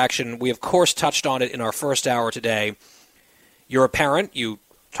your reaction. We, of course, touched on it in our first hour today. You're a parent. You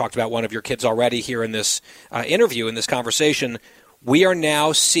talked about one of your kids already here in this interview, in this conversation. We are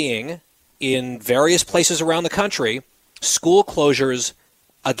now seeing in various places around the country school closures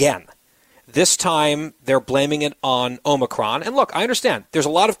again. This time they're blaming it on Omicron. And look, I understand there's a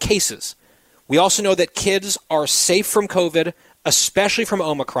lot of cases. We also know that kids are safe from COVID, especially from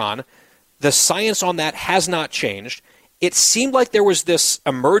Omicron. The science on that has not changed. It seemed like there was this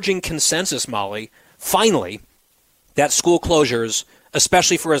emerging consensus, Molly, finally, that school closures,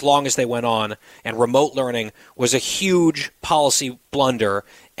 especially for as long as they went on, and remote learning was a huge policy blunder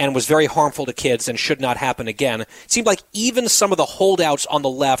and was very harmful to kids and should not happen again. It seemed like even some of the holdouts on the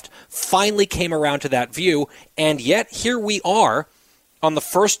left finally came around to that view, and yet here we are on the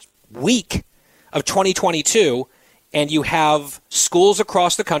first week of 2022, and you have schools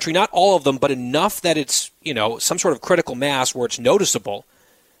across the country, not all of them, but enough that it's, some sort of critical mass where it's noticeable.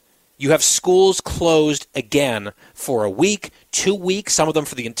 You have schools closed again for a week, 2 weeks, some of them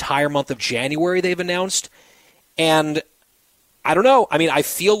for the entire month of January they've announced. And I don't know. I mean, I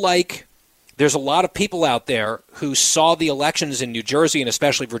feel like there's a lot of people out there who saw the elections in New Jersey and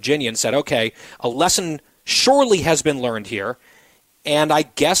especially Virginia and said, okay, a lesson surely has been learned here. And I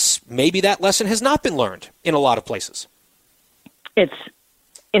guess maybe that lesson has not been learned in a lot of places. It's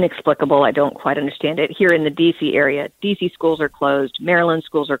inexplicable. I don't quite understand it. Here in the D.C. area, D.C. schools are closed, Maryland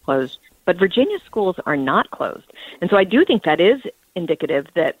schools are closed, but Virginia schools are not closed. And so I do think that is indicative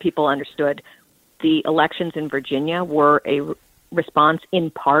that people understood the elections in Virginia were a response in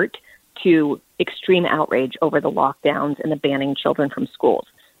part to extreme outrage over the lockdowns and the banning children from schools.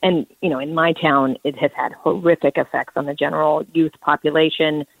 And, in my town, it has had horrific effects on the general youth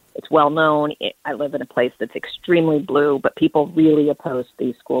population. It's well known. I live in a place that's extremely blue, but people really opposed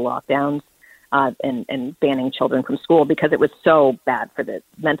these school lockdowns and banning children from school because it was so bad for the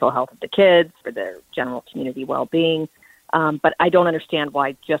mental health of the kids, for their general community well-being. But I don't understand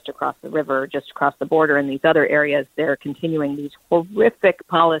why just across the river, just across the border in these other areas, they're continuing these horrific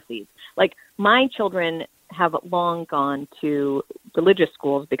policies. Like, my children have long gone to religious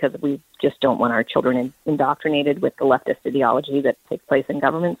schools because we just don't want our children indoctrinated with the leftist ideology that takes place in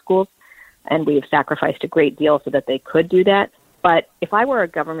government schools. And we've sacrificed a great deal so that they could do that. But if my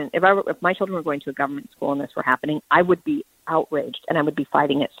children were going to a government school and this were happening, I would be outraged and I would be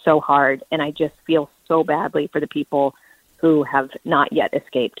fighting it so hard. And I just feel so badly for the people who have not yet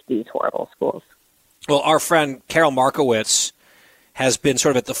escaped these horrible schools. Well, our friend Carol Markowitz has been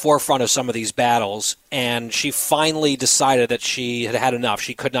sort of at the forefront of some of these battles, and she finally decided that she had had enough.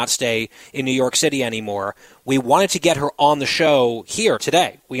 She could not stay in New York City anymore. We wanted to get her on the show here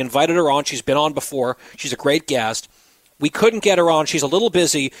today. We invited her on. She's been on before. She's a great guest. We couldn't get her on. She's a little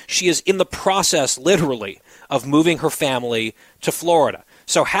busy. She is in the process, literally, of moving her family to Florida.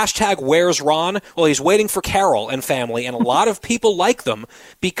 So hashtag where's Ron? Well, he's waiting for Carol and family, and a lot of people like them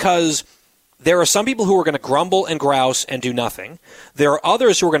because there are some people who are going to grumble and grouse and do nothing. There are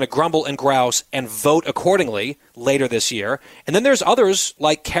others who are going to grumble and grouse and vote accordingly later this year. And then there's others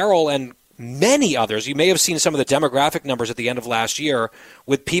like Carol and many others. You may have seen some of the demographic numbers at the end of last year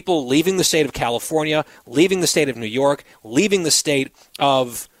with people leaving the state of California, leaving the state of New York, leaving the state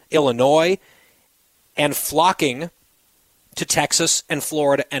of Illinois, and flocking to Texas and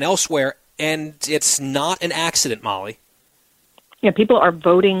Florida and elsewhere. And it's not an accident, Molly. Yeah, people are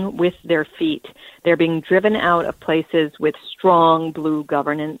voting with their feet. They're being driven out of places with strong blue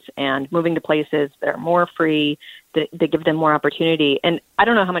governance and moving to places that are more free, that give them more opportunity. And I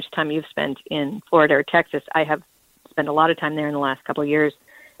don't know how much time you've spent in Florida or Texas. I have spent a lot of time there in the last couple of years.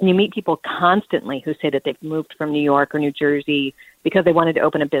 And you meet people constantly who say that they've moved from New York or New Jersey because they wanted to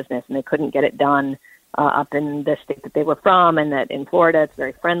open a business and they couldn't get it done up in the state that they were from, and that in Florida it's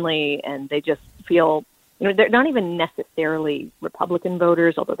very friendly, and they just feel, they're not even necessarily Republican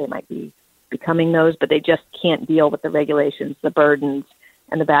voters, although they might be becoming those, but they just can't deal with the regulations, the burdens,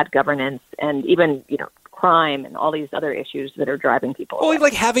 and the bad governance, and even, crime and all these other issues that are driving people away.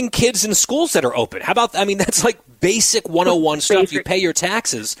 Like having kids in schools that are open. How about, that's like basic 101 stuff. You pay your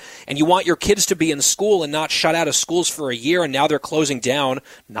taxes, and you want your kids to be in school and not shut out of schools for a year, and now they're closing down,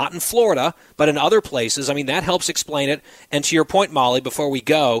 not in Florida, but in other places. That helps explain it. And to your point, Molly, before we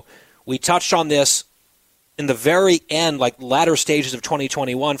go, we touched on this in the very end, like latter stages of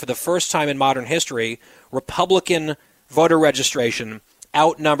 2021, for the first time in modern history, Republican voter registration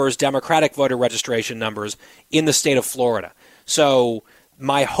outnumbers Democratic voter registration numbers in the state of Florida. So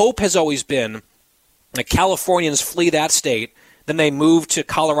my hope has always been that Californians flee that state, then they move to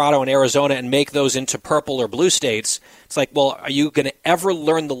Colorado and Arizona and make those into purple or blue states. It's like, well, are you going to ever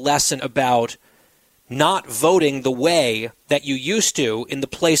learn the lesson about not voting the way that you used to in the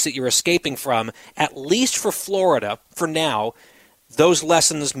place that you're escaping from? At least for Florida, for now, those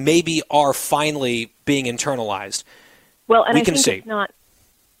lessons maybe are finally being internalized. Well, and I think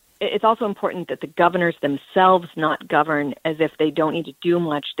it's also important that the governors themselves not govern as if they don't need to do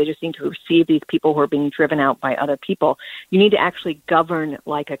much. They just need to receive these people who are being driven out by other people. You need to actually govern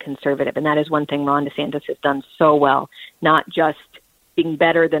like a conservative, and that is one thing Ron DeSantis has done so well, not just being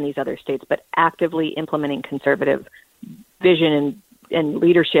better than these other states, but actively implementing conservative vision and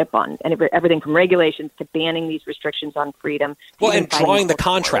leadership on and everything from regulations to banning these restrictions on freedom. Well, and drawing the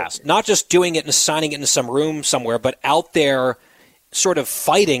contrast, not just doing it and signing it in some room somewhere, but out there sort of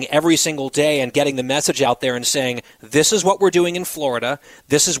fighting every single day and getting the message out there and saying, this is what we're doing in Florida,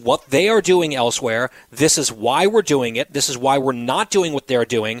 this is what they are doing elsewhere, this is why we're doing it, this is why we're not doing what they're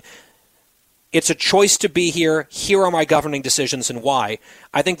doing. It's a choice to be here. Here are my governing decisions and why.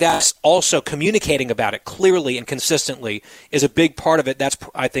 I think that's also communicating about it clearly and consistently is a big part of it. That's,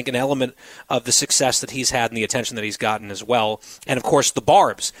 I think, an element of the success that he's had and the attention that he's gotten as well. And, of course, the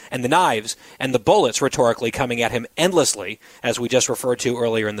barbs and the knives and the bullets rhetorically coming at him endlessly, as we just referred to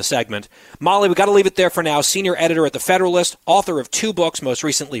earlier in the segment. Molly, we've got to leave it there for now. Senior editor at The Federalist, author of 2 books, most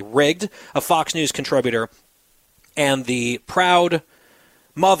recently Rigged, a Fox News contributor, and the proud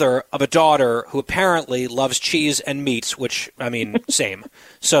mother of a daughter who apparently loves cheese and meats, which, I mean, same.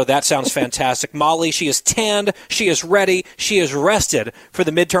 So that sounds fantastic. Molly, she is tanned, she is ready, she is rested for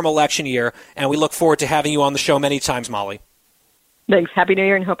the midterm election year, and we look forward to having you on the show many times, Molly. Thanks. Happy New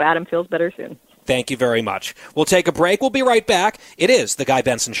Year, and hope Adam feels better soon. Thank you very much. We'll take a break. We'll be right back. It is The Guy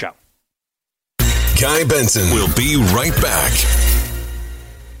Benson Show. Guy Benson will be right back.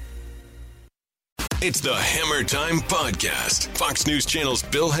 It's the Hammer Time Podcast. Fox News Channel's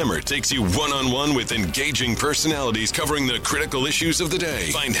Bill Hemmer takes you one-on-one with engaging personalities covering the critical issues of the day.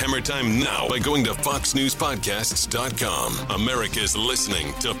 Find Hammer Time now by going to foxnewspodcasts.com. America's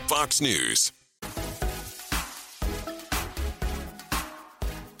listening to Fox News.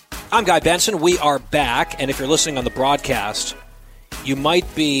 I'm Guy Benson. We are back, and if you're listening on the broadcast, you might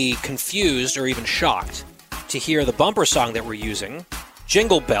be confused or even shocked to hear the bumper song that we're using,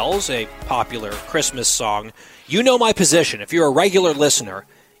 Jingle Bells, a popular Christmas song. You know my position. If you're a regular listener,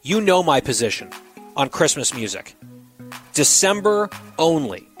 you know my position on Christmas music. December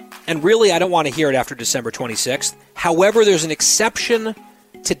only. And really, I don't want to hear it after December 26th. However, there's an exception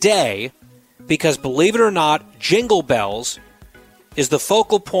today because, believe it or not, Jingle Bells is the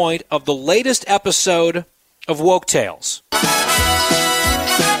focal point of the latest episode of Woke Tales. Woke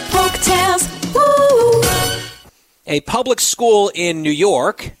Tales, woo! A public school in New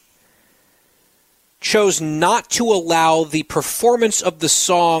York chose not to allow the performance of the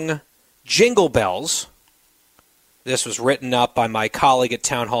song Jingle Bells. This was written up by my colleague at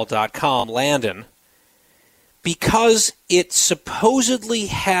townhall.com, Landon, because it supposedly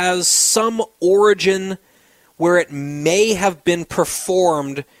has some origin where it may have been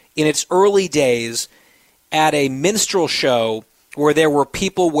performed in its early days at a minstrel show where there were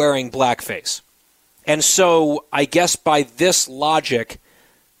people wearing blackface. And so I guess by this logic,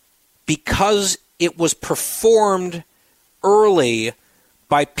 because it was performed early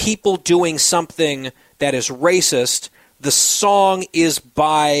by people doing something that is racist, the song is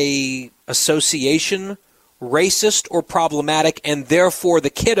by association racist or problematic, and therefore the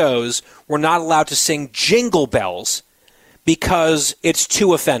kiddos were not allowed to sing Jingle Bells because it's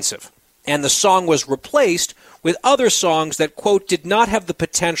too offensive. And the song was replaced with other songs that, quote, did not have the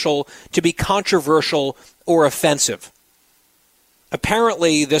potential to be controversial or offensive.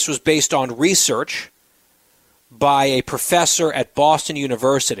 Apparently, this was based on research by a professor at Boston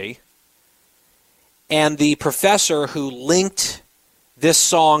University, and the professor who linked this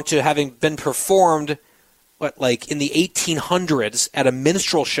song to having been performed in the 1800s at a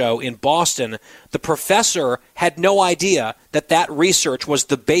minstrel show in Boston, the professor had no idea that that research was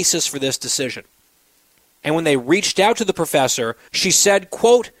the basis for this decision. And when they reached out to the professor, she said,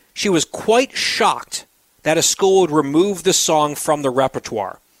 quote, she was quite shocked that a school would remove the song from the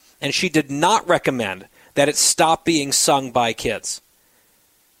repertoire, and she did not recommend that it stop being sung by kids.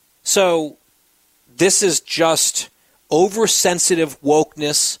 So this is just oversensitive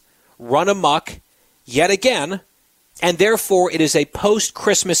wokeness run amok yet again, and therefore it is a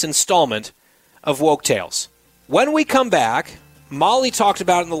post-Christmas installment of Woke Tales. When we come back, Molly talked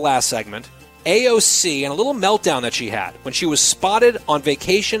about in the last segment AOC and a little meltdown that she had when she was spotted on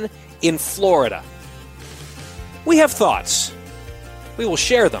vacation in Florida. We have thoughts. We will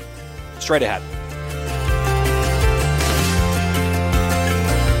share them straight ahead.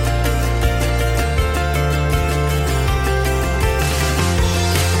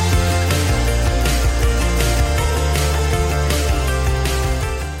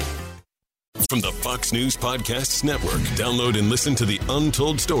 From the Fox News Podcasts Network, download and listen to The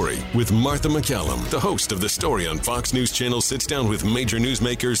Untold Story with Martha McCallum. The host of The Story on Fox News Channel sits down with major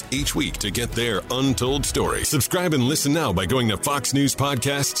newsmakers each week to get their untold story. Subscribe and listen now by going to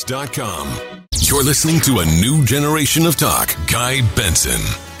foxnewspodcasts.com. You're listening to a new generation of talk. Guy Benson.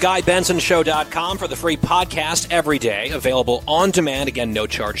 GuyBensonShow.com for the free podcast every day. Available on demand. Again, no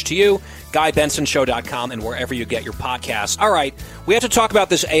charge to you. GuyBensonShow.com and wherever you get your podcasts. All right, we have to talk about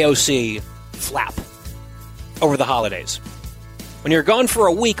this AOC flap over the holidays. When you're gone for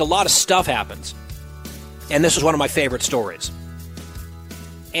a week, a lot of stuff happens. And this is one of my favorite stories.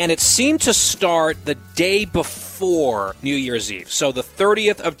 And it seemed to start the day before New Year's Eve. So the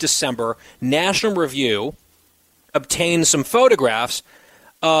 30th of December, National Review obtained some photographs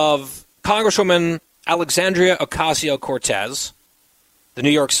of Congresswoman Alexandria Ocasio-Cortez, the New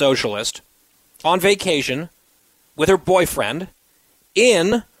York socialist, on vacation with her boyfriend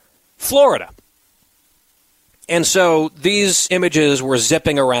in Florida. And so these images were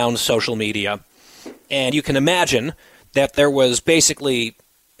zipping around social media, and you can imagine that there was basically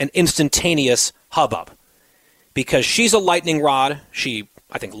an instantaneous hubbub, because she's a lightning rod. She,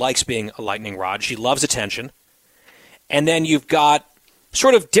 I think, likes being a lightning rod. She loves attention. And then you've got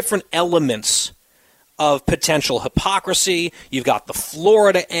sort of different elements of potential hypocrisy. You've got the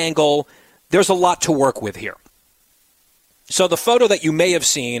Florida angle. There's a lot to work with here. So the photo that you may have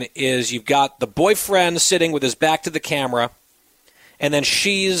seen is you've got the boyfriend sitting with his back to the camera, and then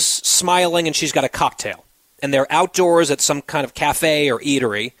she's smiling and she's got a cocktail. And they're outdoors at some kind of cafe or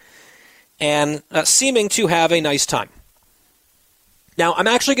eatery and seeming to have a nice time. Now, I'm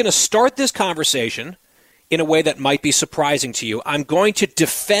actually going to start this conversation in a way that might be surprising to you. I'm going to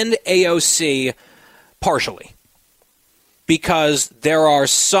defend AOC partially because there are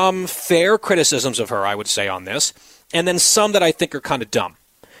some fair criticisms of her, I would say, on this, and then some that I think are kind of dumb.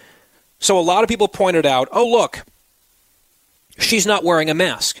 So a lot of people pointed out, oh, look, she's not wearing a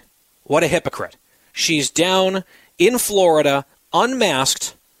mask. What a hypocrite. She's down in Florida,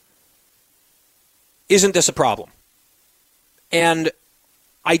 unmasked. Isn't this a problem? And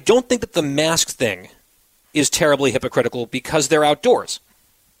I don't think that the mask thing is terribly hypocritical because they're outdoors.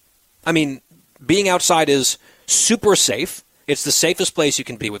 I mean, being outside is super safe. It's the safest place you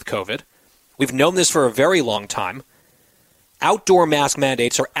can be with COVID. We've known this for a very long time. Outdoor mask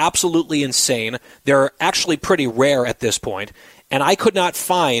mandates are absolutely insane. They're actually pretty rare at this point. And I could not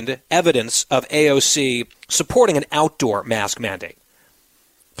find evidence of AOC supporting an outdoor mask mandate.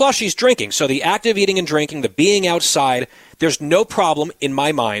 Plus, she's drinking. So the act of eating and drinking, the being outside, there's no problem in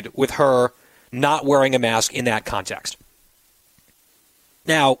my mind with her not wearing a mask in that context.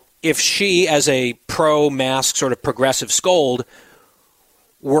 Now, if she, as a pro-mask sort of progressive scold,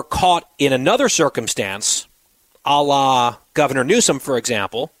 were caught in another circumstance, a la Governor Newsom, for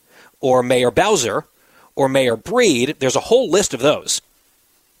example, or Mayor Bowser, or Mayor Breed, there's a whole list of those,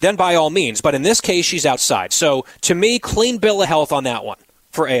 then by all means. But in this case, she's outside. So, to me, clean bill of health on that one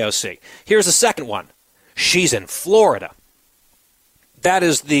for AOC. Here's the second one. She's in Florida. That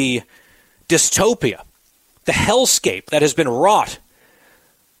is the dystopia, the hellscape that has been wrought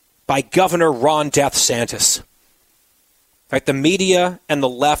by Governor Ron DeSantis. Right, the media and the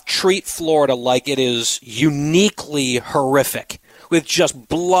left treat Florida like it is uniquely horrific, with just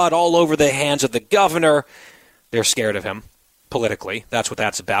blood all over the hands of the governor. They're scared of him politically. That's what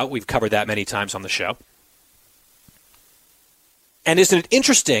that's about. We've covered that many times on the show. And isn't it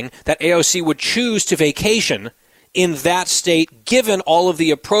interesting that AOC would choose to vacation in that state, given all of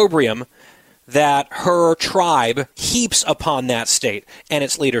the opprobrium that her tribe heaps upon that state and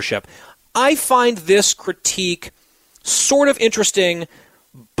its leadership? I find this critique sort of interesting,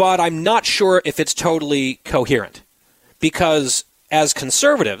 but I'm not sure if it's totally coherent. Because as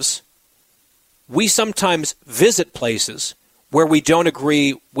conservatives, we sometimes visit places where we don't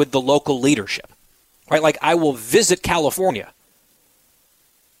agree with the local leadership. Right? Like, I will visit California,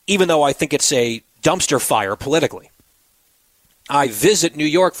 even though I think it's a dumpster fire politically. I visit New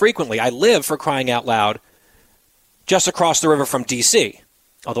York frequently. I live, for crying out loud, just across the river from D.C.,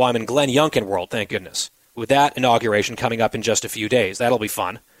 although I'm in Glenn Youngkin world, thank goodness, with that inauguration coming up in just a few days. That'll be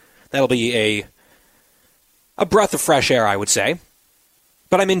fun. That'll be a breath of fresh air, I would say.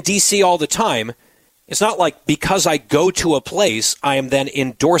 But I'm in D.C. all the time. It's not like because I go to a place, I am then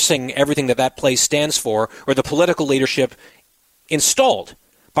endorsing everything that that place stands for or the political leadership installed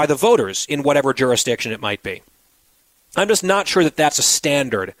by the voters in whatever jurisdiction it might be. I'm just not sure that that's a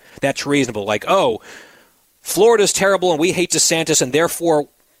standard that's reasonable. Like, oh, Florida's terrible and we hate DeSantis and therefore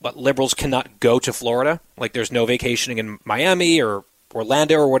liberals cannot go to Florida? Like there's no vacationing in Miami or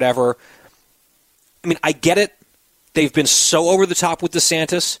Orlando or whatever. I mean, I get it. They've been so over the top with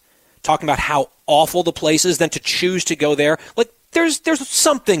DeSantis, talking about how awful the place is, then to choose to go there. Like, there's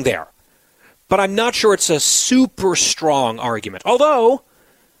something there. But I'm not sure it's a super strong argument. Although,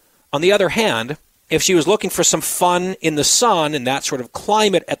 on the other hand, if she was looking for some fun in the sun in that sort of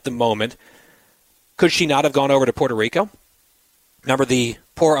climate at the moment, could she not have gone over to Puerto Rico? Remember the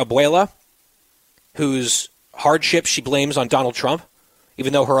poor abuela whose hardship she blames on Donald Trump,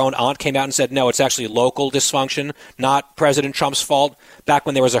 even though her own aunt came out and said, no, it's actually local dysfunction, not President Trump's fault, back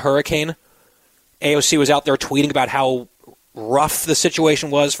when there was a hurricane. AOC was out there tweeting about how rough the situation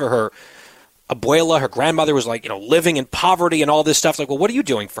was for her abuela. Her grandmother was like, living in poverty and all this stuff. It's like, well, what are you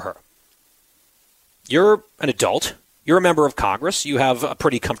doing for her? You're an adult. You're a member of Congress. You have a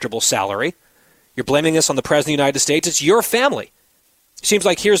pretty comfortable salary. You're blaming this on the President of the United States. It's your family. Seems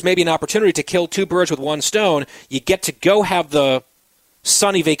like here's maybe an opportunity to kill two birds with one stone. You get to go have the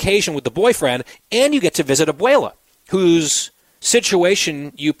sunny vacation with the boyfriend, and you get to visit abuela, whose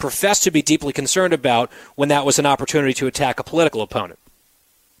situation you profess to be deeply concerned about when that was an opportunity to attack a political opponent.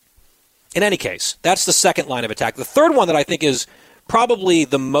 In any case, that's the second line of attack. The third one that I think is probably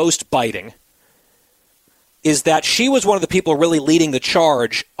the most biting is that she was one of the people really leading the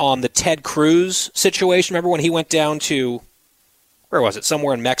charge on the Ted Cruz situation. Remember when he went down to where was it?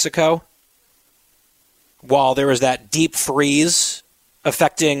 Somewhere in Mexico. While there was that deep freeze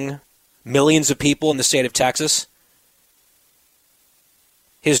affecting millions of people in the state of Texas.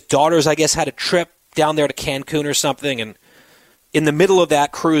 His daughters, I guess, had a trip down there to Cancun or something, and in the middle of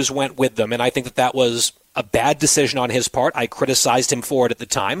that, Cruz went with them, and I think that was a bad decision on his part. I criticized him for it at the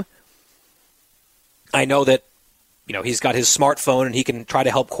time. I know that, he's got his smartphone and he can try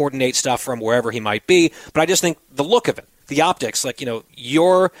to help coordinate stuff from wherever he might be, but I just think the look of it, the optics,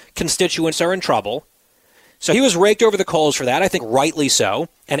 your constituents are in trouble. So he was raked over the coals for that, I think rightly so,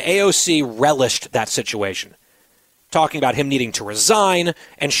 and AOC relished that situation, talking about him needing to resign,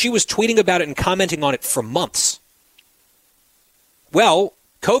 and she was tweeting about it and commenting on it for months. Well,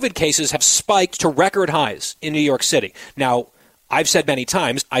 COVID cases have spiked to record highs in New York City. Now, I've said many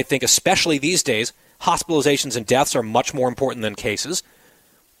times, I think especially these days, hospitalizations and deaths are much more important than cases.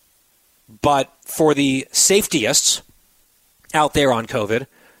 But for the safetyists out there on COVID,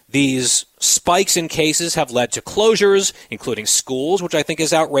 these spikes in cases have led to closures, including schools, which I think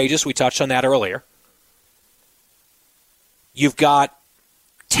is outrageous. We touched on that earlier. You've got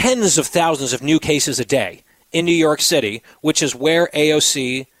tens of thousands of new cases a day in New York City, which is where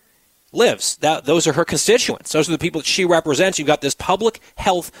AOC lives. Those are her constituents. Those are the people that she represents. You've got this public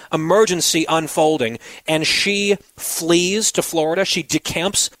health emergency unfolding, and she flees to Florida. She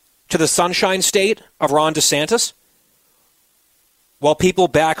decamps to the Sunshine State of Ron DeSantis, while people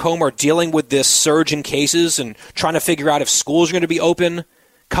back home are dealing with this surge in cases and trying to figure out if schools are going to be open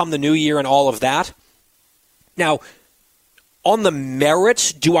come the new year and all of that. Now, on the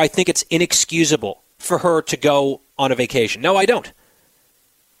merits, do I think it's inexcusable for her to go on a vacation? No, I don't.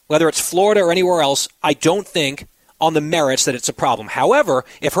 Whether it's Florida or anywhere else, I don't think on the merits that it's a problem. However,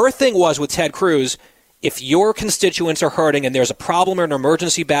 if her thing was with Ted Cruz, if your constituents are hurting and there's a problem or an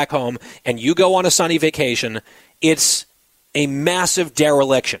emergency back home and you go on a sunny vacation, it's a massive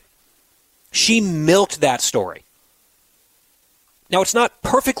dereliction. She milked that story. Now, it's not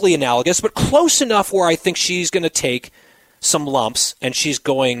perfectly analogous, but close enough where I think she's going to take some lumps and she's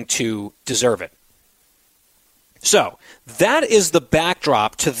going to deserve it. So, that is the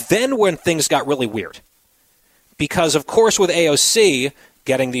backdrop to then when things got really weird. Because, of course, with AOC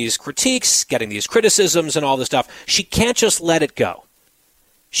getting these critiques, getting these criticisms and all this stuff, she can't just let it go.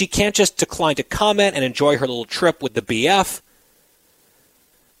 She can't just decline to comment and enjoy her little trip with the BF.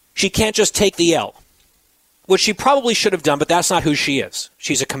 She can't just take the L, which she probably should have done, but that's not who she is.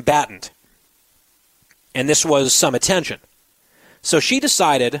 She's a combatant. And this was some attention. So she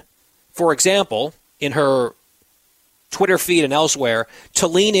decided, for example, in her Twitter feed and elsewhere, to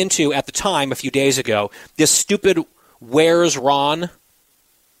lean into, at the time, a few days ago, this stupid Where's Ron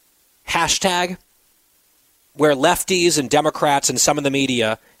hashtag, where lefties and Democrats and some of the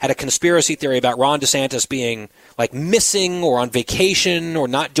media had a conspiracy theory about Ron DeSantis being like missing or on vacation or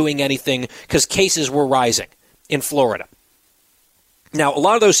not doing anything because cases were rising in Florida. Now, a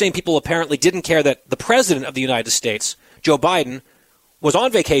lot of those same people apparently didn't care that the president of the United States, Joe Biden, was on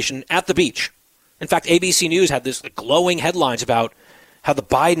vacation at the beach. In fact, ABC News had this glowing headlines about how the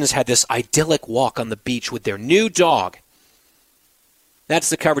Bidens had this idyllic walk on the beach with their new dog. That's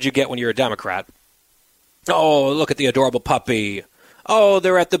the coverage you get when you're a Democrat. Oh, look at the adorable puppy. Oh,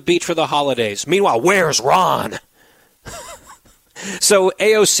 they're at the beach for the holidays. Meanwhile, where's Ron? So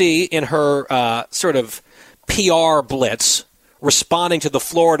AOC, in her sort of PR blitz, responding to the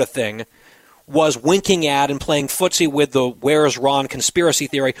Florida thing, was winking at and playing footsie with the where's Ron conspiracy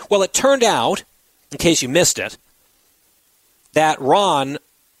theory. Well, it turned out, in case you missed it, that Ron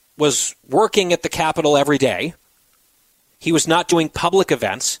was working at the Capitol every day. He was not doing public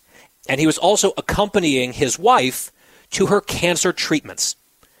events. And he was also accompanying his wife to her cancer treatments.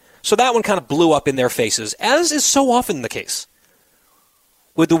 So that one kind of blew up in their faces, as is so often the case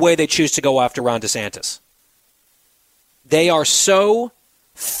with the way they choose to go after Ron DeSantis. They are so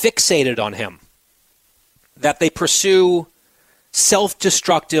fixated on him that they pursue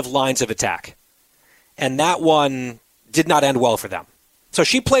self-destructive lines of attack. And that one did not end well for them. So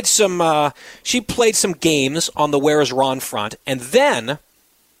she played some games on the Where's Ron front, and then,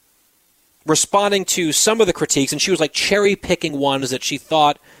 responding to some of the critiques, and she was like cherry-picking ones that she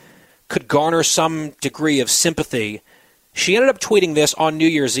thought could garner some degree of sympathy, she ended up tweeting this on New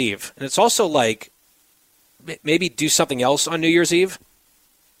Year's Eve. And it's also like, maybe do something else on New Year's Eve.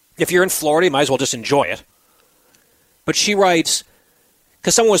 If you're in Florida, you might as well just enjoy it. But she writes,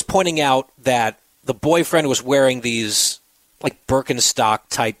 because someone was pointing out that the boyfriend was wearing these like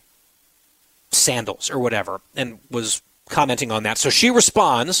Birkenstock-type sandals or whatever, and was commenting on that. So she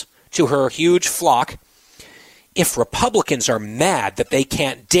responds to her huge flock, if Republicans are mad that they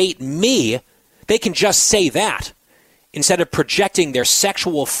can't date me, they can just say that. instead of projecting their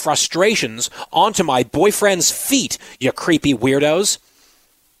sexual frustrations onto my boyfriend's feet, you creepy weirdos.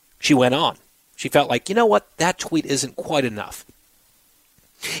 She went on. She felt like, you know what? That tweet isn't quite enough.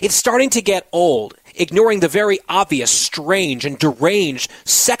 It's starting to get old, ignoring the very obvious, strange, and deranged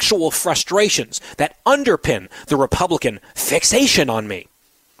sexual frustrations that underpin the Republican fixation on me.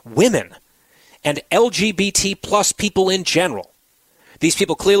 Women and LGBT plus people in general. These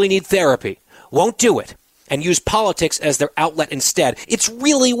people clearly need therapy, won't do it, and use politics as their outlet instead. It's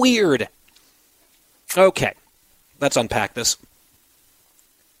really weird. Okay, let's unpack this.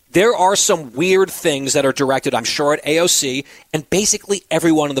 There are some weird things that are directed, I'm sure, at AOC and basically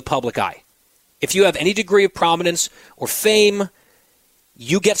everyone in the public eye. If you have any degree of prominence or fame,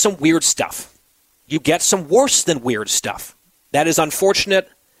 you get some weird stuff. You get some worse than weird stuff. That is unfortunate.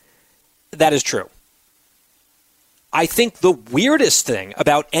 That is true. I think the weirdest thing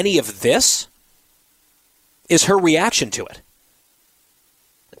about any of this is her reaction to it.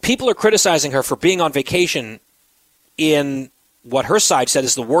 People are criticizing her for being on vacation in what her side said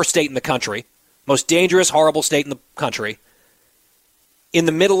is the worst state in the country, most dangerous, horrible state in the country, in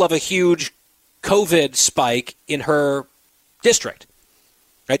the middle of a huge COVID spike in her district.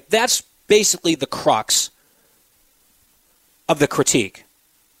 Right? That's basically the crux of the critique.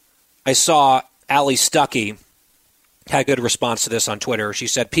 I saw Allie Stuckey had a good response to this on Twitter. She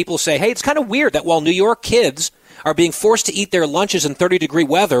said, people say, hey, it's kind of weird that while New York kids are being forced to eat their lunches in 30-degree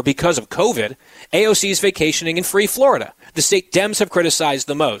weather because of COVID, AOC is vacationing in free Florida, the state Dems have criticized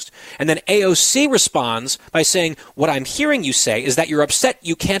the most. And then AOC responds by saying, what I'm hearing you say is that you're upset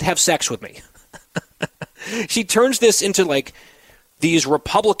you can't have sex with me. She turns this into like these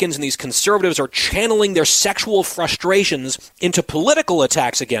Republicans and these conservatives are channeling their sexual frustrations into political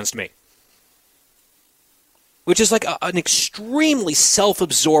attacks against me, which is like an extremely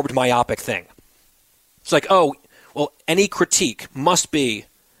self-absorbed, myopic thing. It's like, oh, well, any critique must be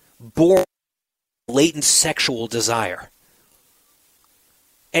born of latent sexual desire.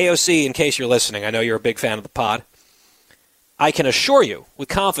 AOC, in case you're listening, I know you're a big fan of the pod. I can assure you with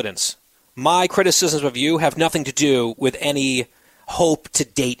confidence, my criticisms of you have nothing to do with any hope to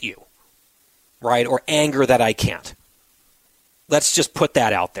date you, right? Or anger that I can't. Let's just put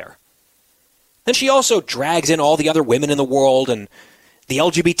that out there. Then she also drags in all the other women in the world and the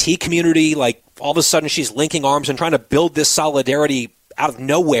LGBT community, like all of a sudden she's linking arms and trying to build this solidarity out of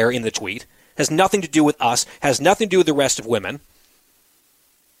nowhere in the tweet. Has nothing to do with us, has nothing to do with the rest of women.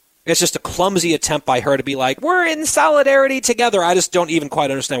 It's just a clumsy attempt by her to be like, we're in solidarity together. I just don't even quite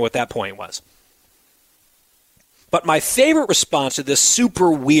understand what that point was. But my favorite response to this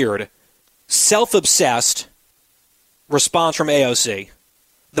super weird, self-obsessed response from AOC,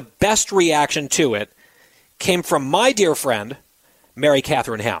 the best reaction to it, came from my dear friend, Mary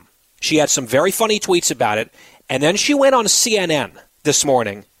Catherine Ham. She had some very funny tweets about it, and then she went on CNN this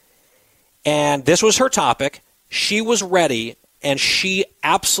morning, and this was her topic. She was ready, and she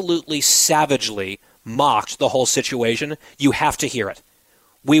absolutely savagely mocked the whole situation. You have to hear it.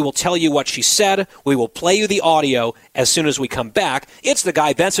 We will tell you what she said. We will play you the audio as soon as we come back. It's The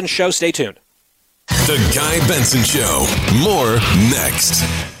Guy Benson Show. Stay tuned. The Guy Benson Show. More next.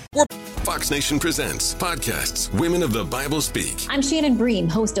 Fox Nation presents podcasts Women of the Bible Speak. I'm Shannon Bream,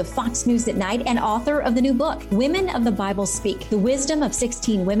 host of Fox News at Night and author of the new book, Women of the Bible Speak, the wisdom of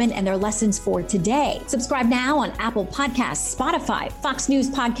 16 women and their lessons for today. Subscribe now on Apple Podcasts, Spotify,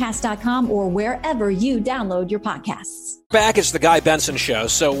 FoxNewsPodcast.com, or wherever you download your podcasts. Back, it's The Guy Benson Show.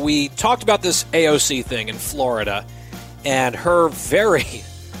 So we talked about this AOC thing in Florida and her very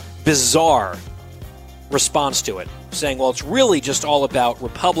bizarre response to it, saying, well, it's really just all about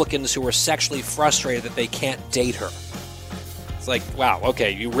Republicans who are sexually frustrated that they can't date her. It's like, wow,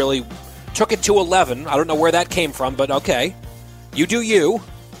 okay, you really took it to 11. I don't know where that came from, but okay. You do you.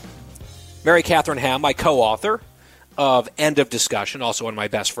 Mary Catherine Ham, my co-author of End of Discussion, also one of my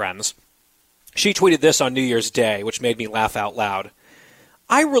best friends, she tweeted this on New Year's Day, which made me laugh out loud.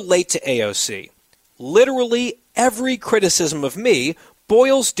 I relate to AOC. Literally every criticism of me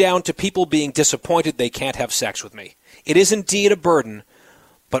boils down to people being disappointed they can't have sex with me. It is indeed a burden,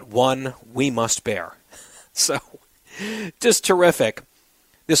 but one we must bear. So, just terrific.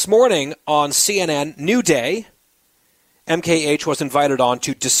 This morning on CNN, New Day, MKH was invited on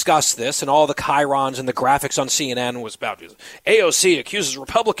to discuss this, and all the chyrons and the graphics on CNN was about AOC accuses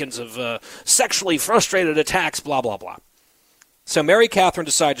Republicans of sexually frustrated attacks, blah, blah, blah. So Mary Catherine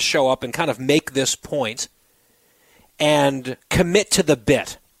decided to show up and kind of make this point and commit to the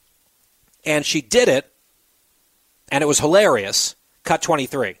bit. And she did it, and it was hilarious. Cut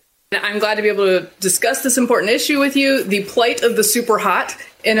 23. I'm glad to be able to discuss this important issue with you. The plight of the super hot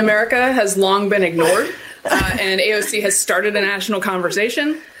in America has long been ignored. and AOC has started a national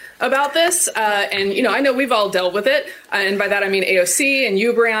conversation about this. And, you know, I know we've all dealt with it. And by that, I mean AOC and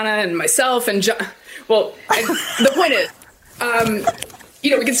you, Brianna, and myself and John. Well, the point is,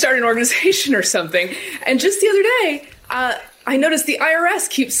 you know, we can start an organization or something. And just the other day, I noticed the IRS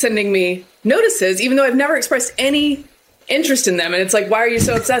keeps sending me notices, even though I've never expressed any interest in them. And it's like, why are you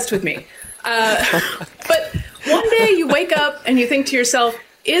so obsessed with me? But one day you wake up and you think to yourself,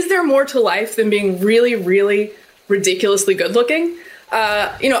 is there more to life than being really, really ridiculously good looking?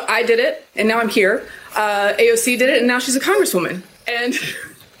 You know, I did it, and now I'm here. AOC did it, and now she's a congresswoman. And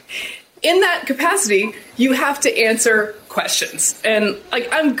in that capacity, you have to answer questions. And, like,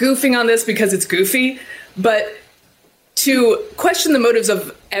 I'm goofing on this because it's goofy, but to question the motives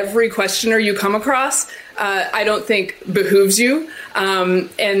of every questioner you come across, I don't think behooves you.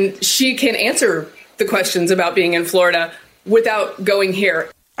 And she can answer the questions about being in Florida without going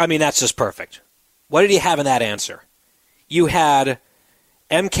here. I mean, that's just perfect. What did you have in that answer? You had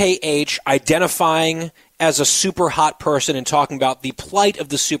MKH identifying as a super hot person and talking about the plight of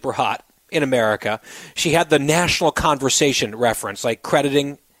the super hot in America. She had the national conversation reference, like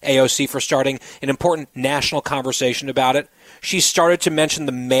crediting AOC for starting an important national conversation about it. She started to mention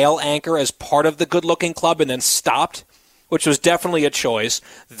the male anchor as part of the good-looking club and then stopped, which was definitely a choice.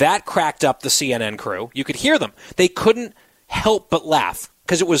 That cracked up the CNN crew. You could hear them. They couldn't help but laugh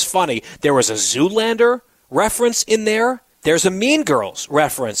because it was funny. There was a Zoolander reference in there. There's a Mean Girls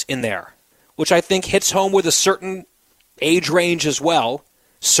reference in there, which I think hits home with a certain age range as well.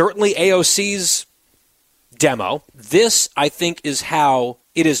 Certainly AOC's demo. This, I think, is how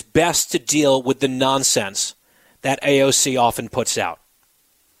it is best to deal with the nonsense that AOC often puts out.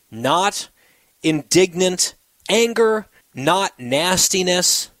 Not indignant anger, not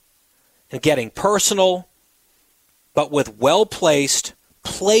nastiness and getting personal, but with well-placed,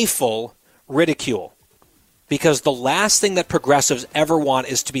 playful ridicule. Because the last thing that progressives ever want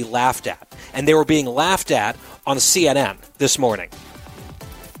is to be laughed at. And they were being laughed at on CNN this morning.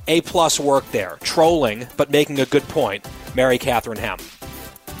 A-plus work there. Trolling, but making a good point. Mary Catherine Hem.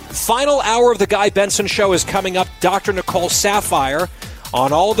 Final hour of the Guy Benson Show is coming up. Dr. Nicole Saphier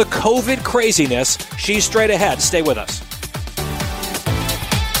on all the COVID craziness. She's straight ahead. Stay with us.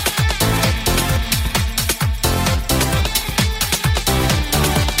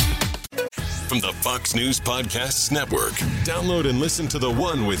 From the Fox News Podcasts Network. Download and listen to The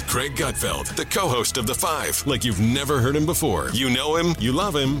One with Craig Gutfeld, the co-host of The Five, like you've never heard him before. You know him, you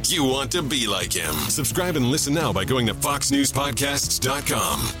love him, you want to be like him. Subscribe and listen now by going to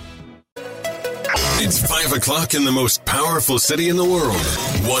foxnewspodcasts.com. It's 5 o'clock in the most powerful city in the world,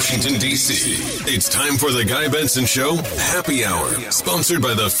 Washington, D.C. It's time for the Guy Benson Show Happy Hour, sponsored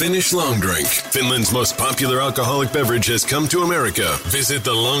by the Finnish Long Drink. Finland's most popular alcoholic beverage has come to America. Visit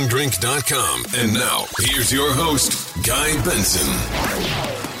thelongdrink.com. And now, here's your host, Guy Benson.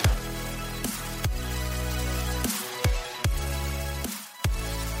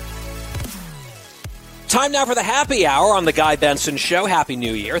 Time now for the Happy Hour on the Guy Benson Show. Happy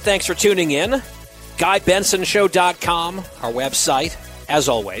New Year. Thanks for tuning in. GuyBensonShow.com, our website, as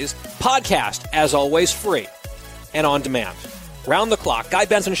always. Podcast, as always, free and on demand. Round the clock,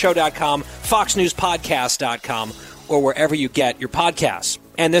 GuyBensonShow.com, FoxNewsPodcast.com, or wherever you get your podcasts.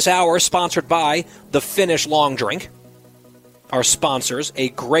 And this hour is sponsored by the Finnish Long Drink. Our sponsors, a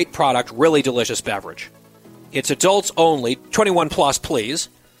great product, really delicious beverage. It's adults only, 21 plus, please.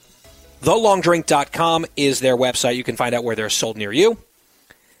 TheLongDrink.com is their website. You can find out where they're sold near you.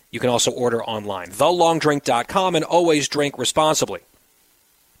 You can also order online. TheLongDrink.com, and always drink responsibly.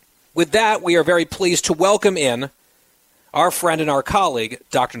 With that, we are very pleased to welcome in our friend and our colleague,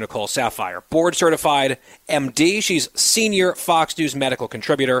 Dr. Nicole Saphier, board-certified MD. She's senior Fox News medical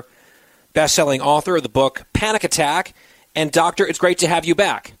contributor, best-selling author of the book Panic Attack. And, Doctor, it's great to have you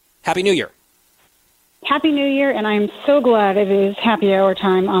back. Happy New Year. Happy New Year, and I'm so glad it is happy hour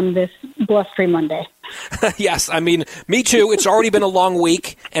time on this blustery Monday. Yes, I mean, me too. It's already been a long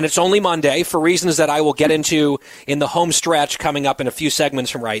week, and it's only Monday for reasons that I will get into in the home stretch coming up in a few segments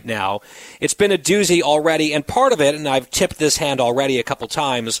from right now. It's been a doozy already, and part of it, and I've tipped this hand already a couple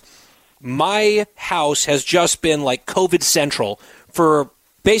times, my house has just been like COVID central for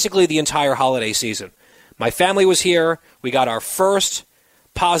basically the entire holiday season. My family was here. We got our first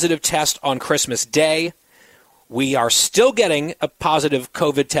positive test on Christmas Day. We are still getting a positive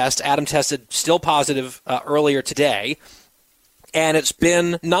COVID test. Adam tested still positive earlier today. And it's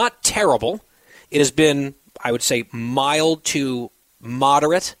been not terrible. It has been, I would say, mild to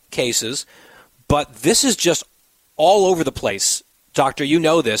moderate cases. But this is just all over the place. Doctor, you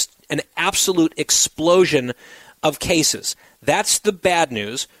know this. An absolute explosion of cases. That's the bad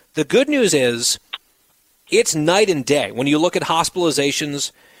news. The good news is it's night and day. When you look at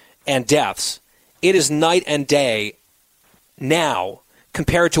hospitalizations and deaths, it is night and day now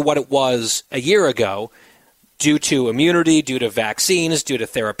compared to what it was a year ago, due to immunity, due to vaccines, due to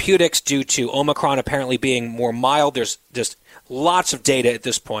therapeutics, due to Omicron apparently being more mild. There's just lots of data at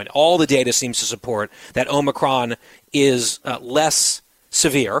this point. All the data seems to support that Omicron is less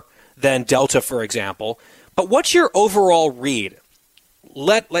severe than Delta, for example. But what's your overall read?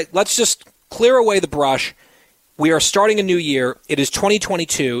 Let's just clear away the brush. We are starting a new year. It is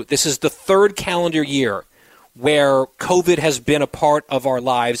 2022. This is the third calendar year where COVID has been a part of our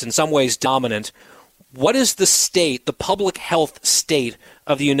lives, in some ways dominant. What is the state, the public health state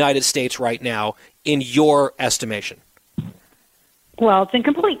of the United States right now, in your estimation? Well, it's in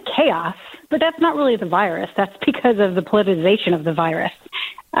complete chaos, but that's not really the virus. That's because of the politicization of the virus.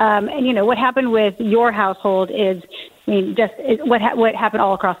 And, you know, what happened with your household is, I mean, what happened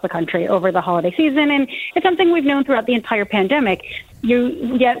all across the country over the holiday season. And it's something we've known throughout the entire pandemic.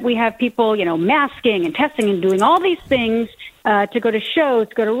 Yet we have people, you know, masking and testing and doing all these things to go to shows,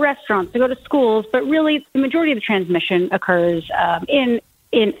 to go to restaurants, to go to schools. But really, the majority of the transmission occurs in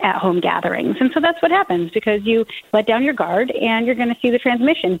at-home gatherings. And so that's what happens, because you let down your guard and you're going to see the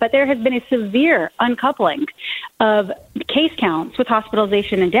transmission. But there has been a severe uncoupling of case counts with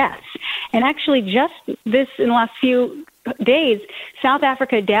hospitalization and deaths. And actually just this in the last few days, South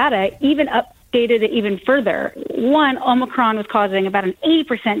Africa data even updated it even further. One, Omicron was causing about an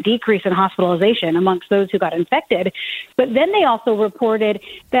 80% decrease in hospitalization amongst those who got infected. But then they also reported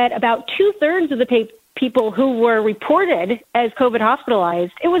that about 2/3 of the people who were reported as COVID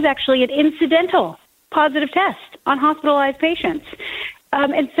hospitalized, it was actually an incidental positive test on hospitalized patients.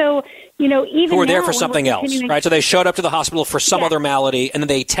 And so, you know, even who were there now, for something else, right? So they showed up to the hospital for some other malady, and then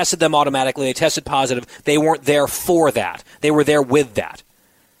they tested them automatically. They tested positive. They weren't there for that. They were there with that.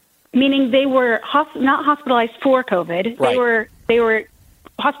 Meaning they were not hospitalized for COVID. Right. They were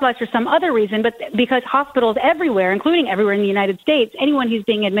hospitalized for some other reason, but because hospitals everywhere, including everywhere in the United States, anyone who's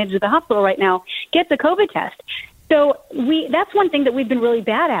being admitted to the hospital right now gets a COVID test. So that's one thing that we've been really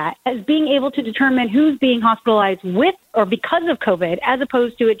bad at, is being able to determine who's being hospitalized with or because of COVID, as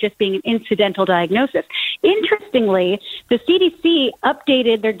opposed to it just being an incidental diagnosis. Interestingly, the CDC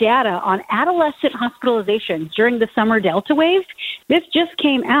updated their data on adolescent hospitalizations during the summer Delta wave. This just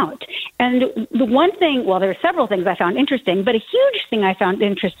came out. And the one thing, well, there are several things I found interesting, but a huge thing I found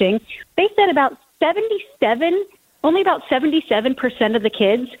interesting, they said only about 77% of the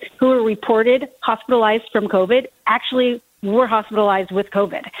kids who were reported hospitalized from COVID actually were hospitalized with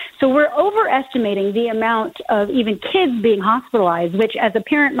COVID. So we're overestimating the amount of even kids being hospitalized, which as a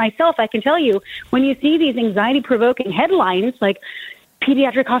parent myself, I can tell you, when you see these anxiety-provoking headlines like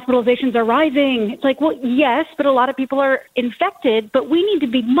pediatric hospitalizations are rising, it's like, well, yes, but a lot of people are infected, but we need to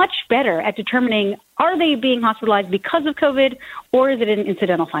be much better at determining, are they being hospitalized because of COVID, or is it an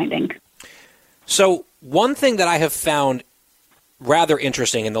incidental finding? So one thing that I have found rather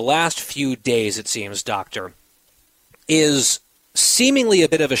interesting in the last few days, it seems, Doctor, is seemingly a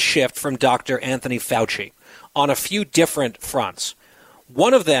bit of a shift from Dr. Anthony Fauci on a few different fronts.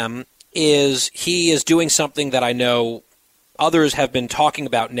 One of them is he is doing something that I know others have been talking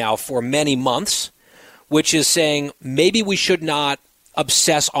about now for many months, which is saying maybe we should not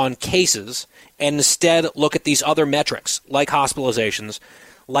obsess on cases and instead look at these other metrics like hospitalizations,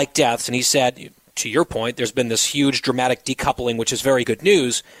 like deaths. And he said, to your point, there's been this huge dramatic decoupling, which is very good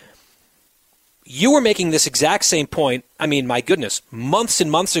news. You were making this exact same point, I mean, my goodness, months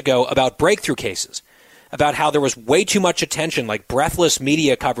and months ago about breakthrough cases, about how there was way too much attention, like breathless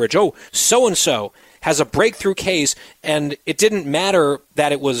media coverage. Oh, so-and-so has a breakthrough case, and it didn't matter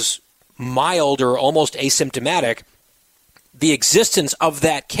that it was mild or almost asymptomatic. The existence of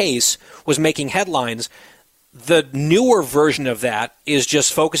that case was making headlines. The newer version of that is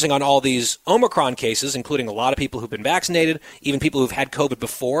just focusing on all these Omicron cases, including a lot of people who've been vaccinated, even people who've had COVID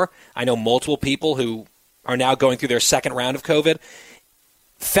before. I know multiple people who are now going through their second round of COVID.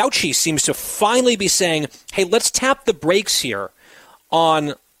 Fauci seems to finally be saying, hey, let's tap the brakes here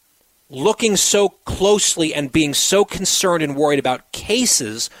on looking so closely and being so concerned and worried about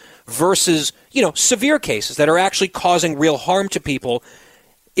cases versus, severe cases that are actually causing real harm to people.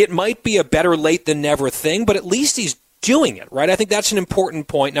 It might be a better late than never thing, but at least he's doing it, right? I think that's an important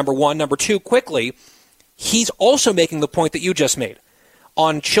point, number one. Number two, quickly, he's also making the point that you just made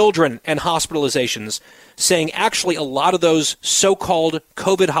on children and hospitalizations, saying actually a lot of those so-called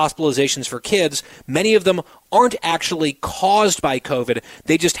COVID hospitalizations for kids, many of them aren't actually caused by COVID.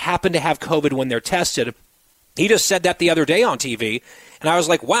 They just happen to have COVID when they're tested. He just said that the other day on TV, and I was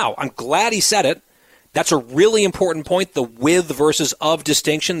like, wow, I'm glad he said it, That's a really important point, the with versus of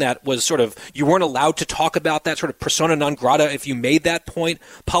distinction that was sort of, you weren't allowed to talk about that sort of persona non grata if you made that point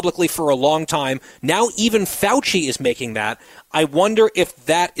publicly for a long time. Now even Fauci is making that. I wonder if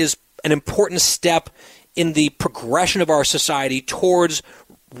that is an important step in the progression of our society towards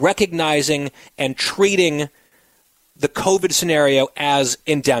recognizing and treating the COVID scenario as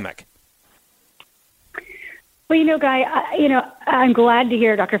endemic. Well, Guy, I'm glad to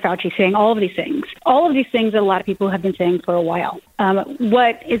hear Dr. Fauci saying all of these things that a lot of people have been saying for a while.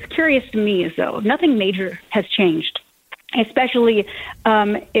 What is curious to me is, though, nothing major has changed, especially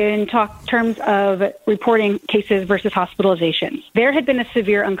in terms of reporting cases versus hospitalizations. There had been a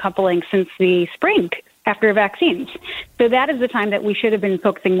severe uncoupling since the spring after vaccines. So that is the time that we should have been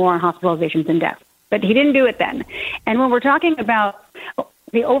focusing more on hospitalizations and deaths. But he didn't do it then. And when we're talking about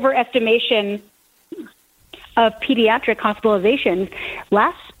the overestimation of pediatric hospitalizations,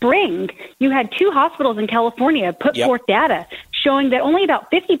 last spring, you had 2 hospitals in California put forth data showing that only about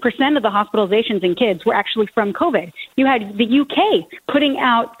 50% of the hospitalizations in kids were actually from COVID. You had the UK putting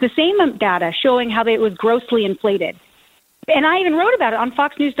out the same data showing how it was grossly inflated. And I even wrote about it on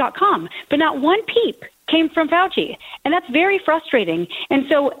FoxNews.com, but not one peep came from Fauci. And that's very frustrating. And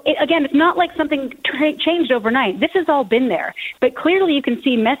so, again, it's not like something changed overnight. This has all been there. But clearly you can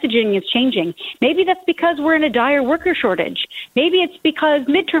see messaging is changing. Maybe that's because we're in a dire worker shortage. Maybe it's because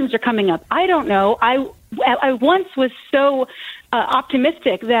midterms are coming up. I don't know. I once was so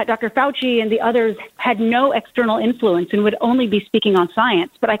optimistic that Dr. Fauci and the others had no external influence and would only be speaking on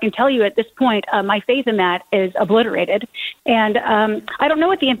science. But I can tell you at this point, my faith in that is obliterated. And I don't know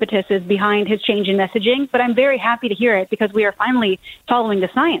what the impetus is behind his change in messaging, but I'm very happy to hear it because we are finally following the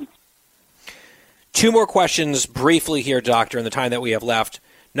science. 2 more questions briefly here, Doctor, in the time that we have left.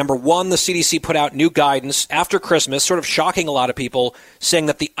 Number 1, the CDC put out new guidance after Christmas, sort of shocking a lot of people, saying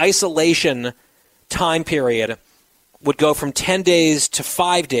that the isolation time period would go from 10 days to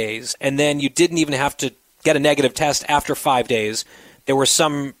 5 days, and then you didn't even have to get a negative test after 5 days. There were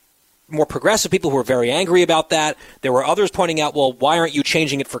some more progressive people who were very angry about that. There were others pointing out, well, why aren't you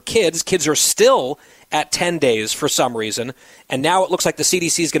changing it for kids? Kids are still at 10 days for some reason. And now it looks like the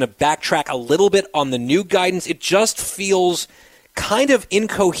CDC is going to backtrack a little bit on the new guidance. It just feels kind of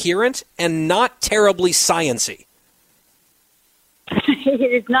incoherent and not terribly sciencey. It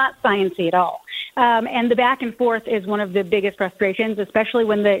is not sciencey at all. And the back and forth is one of the biggest frustrations, especially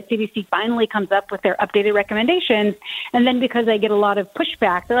when the CDC finally comes up with their updated recommendations. And then because they get a lot of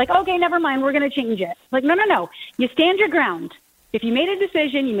pushback, they're like, okay, never mind, we're going to change it. Like, no. You stand your ground. If you made a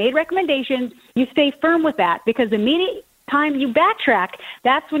decision, you made recommendations, you stay firm with that, because the immediate time you backtrack,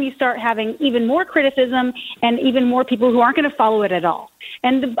 that's when you start having even more criticism and even more people who aren't going to follow it at all.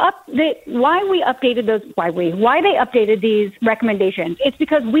 And why they updated these recommendations, it's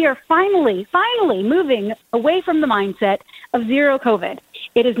because we are finally moving away from the mindset of zero COVID.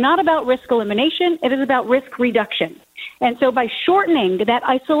 It is not about risk elimination. It is about risk reduction. And so by shortening that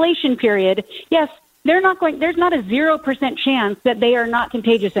isolation period, yes, there's not a 0% chance that they are not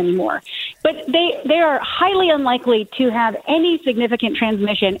contagious anymore. But they are highly unlikely to have any significant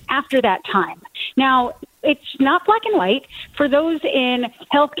transmission after that time. Now, it's not black and white. For those in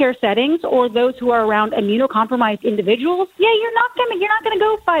healthcare settings or those who are around immunocompromised individuals, you're not going to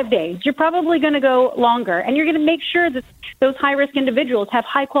go 5 days. You're probably going to go longer, and you're going to make sure that those high-risk individuals have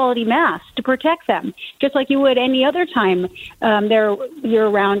high-quality masks to protect them, just like you would any other time you're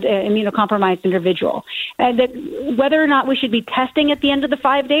around an immunocompromised individual. Whether or not we should be testing at the end of the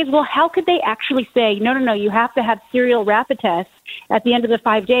 5 days, well, how could they actually say, no, you have to have serial rapid tests at the end of the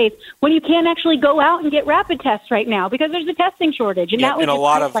 5 days when you can't actually go out and get rapid tests right now because there's a testing shortage, and that would in a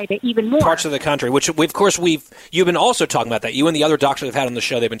lot of it even more. Parts of the country, which you've been also talking about that. You and the other doctors have had on the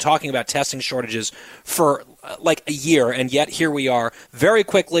show, they've been talking about testing shortages for like a year, and yet here we are. Very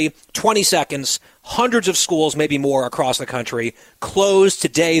quickly, 20 seconds, hundreds of schools, maybe more across the country, closed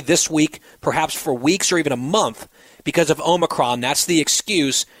today, this week, perhaps for weeks or even a month because of Omicron. That's the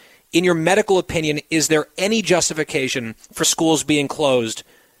excuse. In your medical opinion, is there any justification for schools being closed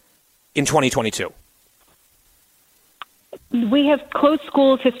in 2022? We have closed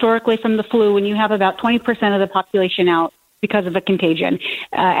schools historically from the flu when you have about 20% of the population out because of a contagion.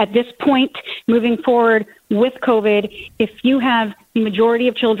 At this point, moving forward with COVID, if you have the majority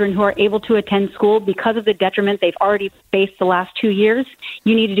of children who are able to attend school because of the detriment they've already faced the last 2 years,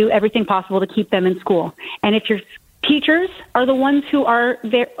 you need to do everything possible to keep them in school. And if your teachers are the ones who are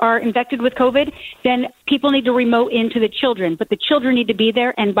infected with COVID, then people need to remote into the children. But the children need to be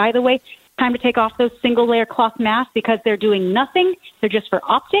there. And by the way, time to take off those single-layer cloth masks because they're doing nothing. They're just for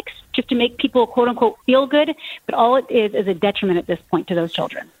optics, just to make people, quote-unquote, feel good. But all it is a detriment at this point to those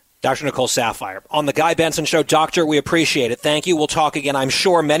children. Dr. Nicole Saphier. On the Guy Benson Show, Doctor, we appreciate it. Thank you. We'll talk again, I'm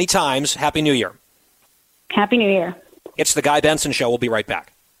sure, many times. Happy New Year. Happy New Year. It's the Guy Benson Show. We'll be right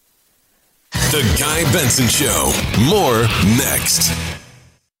back. The Guy Benson Show. More next.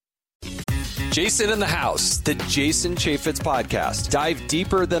 Jason in the House, the Jason Chaffetz Podcast. Dive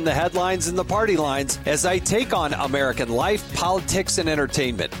deeper than the headlines and the party lines as I take on American life, politics, and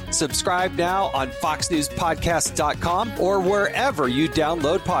entertainment. Subscribe now on foxnewspodcast.com or wherever you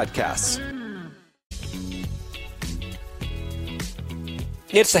download podcasts.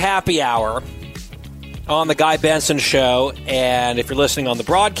 It's the happy hour on the Guy Benson Show, and if you're listening on the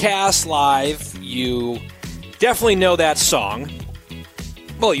broadcast live, you definitely know that song.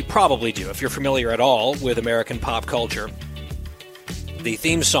 Well, you probably do if you're familiar at all with American pop culture. The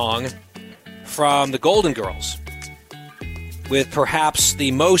theme song from the Golden Girls, with perhaps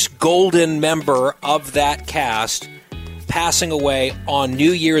the most golden member of that cast passing away on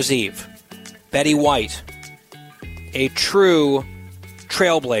New Year's Eve. Betty White, a true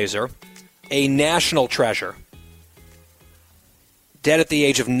trailblazer, a national treasure, dead at the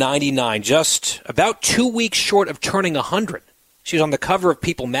age of 99, just about 2 weeks short of turning 100. She was on the cover of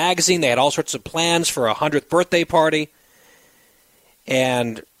People magazine. They had all sorts of plans for a 100th birthday party.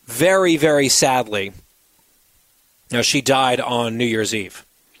 And very, very sadly, she died on New Year's Eve.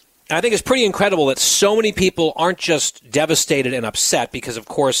 And I think it's pretty incredible that so many people aren't just devastated and upset because, of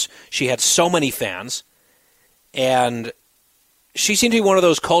course, she had so many fans. And she seemed to be one of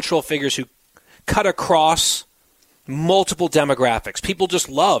those cultural figures who cut across multiple demographics. People just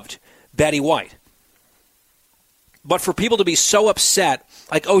loved Betty White. But for people to be so upset,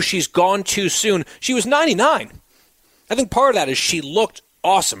 like, oh, she's gone too soon. She was 99. I think part of that is she looked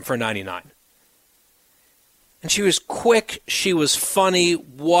awesome for 99. And she was quick. She was funny.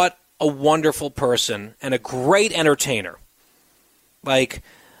 What a wonderful person and a great entertainer. Like,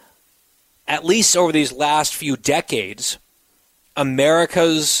 at least over these last few decades,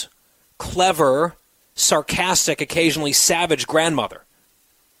 America's clever, sarcastic, occasionally savage grandmother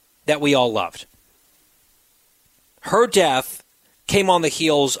that we all loved. Her death came on the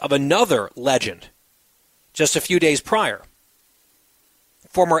heels of another legend just a few days prior.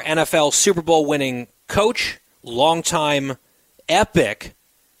 Former NFL Super Bowl winning coach, longtime epic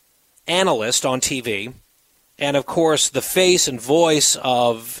analyst on TV, and of course the face and voice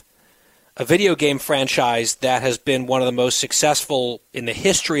of a video game franchise that has been one of the most successful in the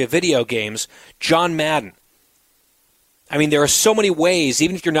history of video games, John Madden. I mean, there are so many ways,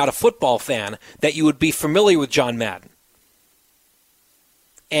 even if you're not a football fan, that you would be familiar with John Madden.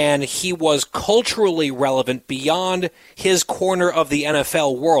 And he was culturally relevant beyond his corner of the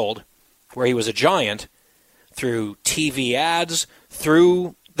NFL world, where he was a giant, through TV ads,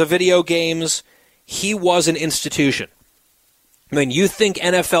 through the video games. He was an institution. I mean, you think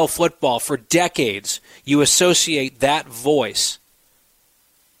NFL football for decades, you associate that voice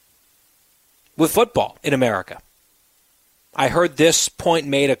with football in America. I heard this point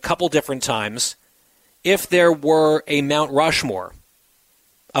made a couple different times. If there were a Mount Rushmore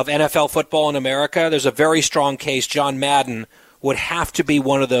of NFL football in America, there's a very strong case John Madden would have to be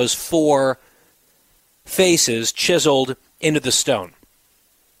one of those four faces chiseled into the stone.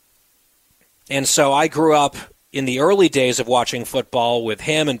 And so I grew up in the early days of watching football with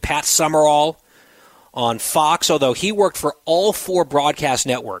him and Pat Summerall on Fox, although he worked for all four broadcast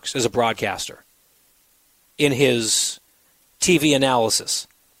networks as a broadcaster in his TV analysis.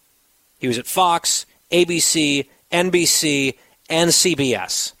 He was at Fox, ABC, NBC, and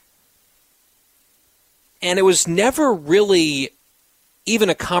CBS. And it was never really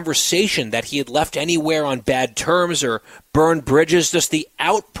even a conversation that he had left anywhere on bad terms or burned bridges. Just the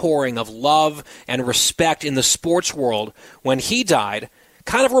outpouring of love and respect in the sports world when he died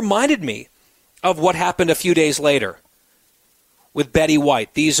kind of reminded me of what happened a few days later with Betty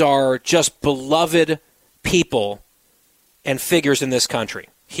White. These are just beloved people and figures in this country.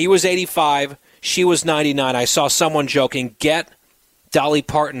 He was 85, she was 99. I saw someone joking, get Dolly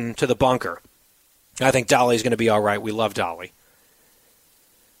Parton to the bunker. I think Dolly's going to be all right. We love Dolly.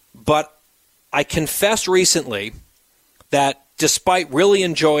 But I confessed recently that despite really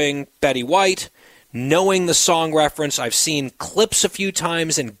enjoying Betty White, knowing the song reference, I've seen clips a few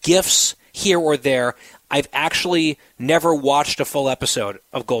times and GIFs here or there, I've actually never watched a full episode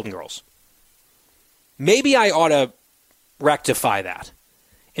of Golden Girls. Maybe I ought to rectify that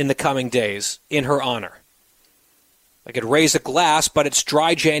in the coming days in her honor. I could raise a glass, but it's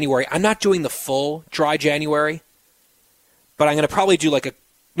dry January. I'm not doing the full dry January, but I'm going to probably do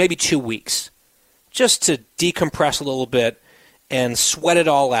maybe 2 weeks just to decompress a little bit and sweat it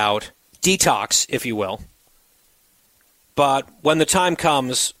all out, detox, if you will. But when the time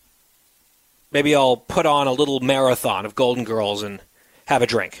comes, Maybe I'll put on a little marathon of Golden Girls and have a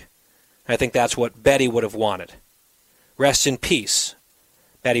drink. I think that's what Betty would have wanted. Rest in peace,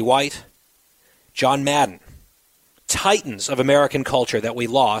 Betty White, John Madden, titans of American culture that we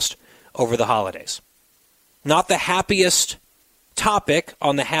lost over the holidays. Not the happiest topic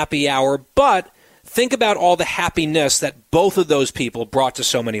on the happy hour, but think about all the happiness that both of those people brought to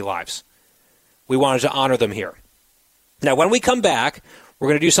so many lives. We wanted to honor them here. Now, when we come back, we're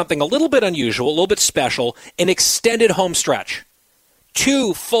going to do something a little bit unusual, a little bit special, an extended home stretch.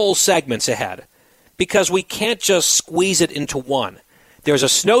 2 full segments ahead, because we can't just squeeze it into one. There's a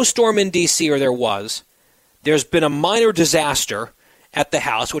snowstorm in D.C., or there was. There's been a minor disaster at the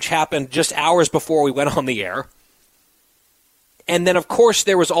house, which happened just hours before we went on the air. And then, of course,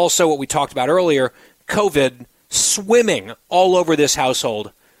 there was also what we talked about earlier, COVID swimming all over this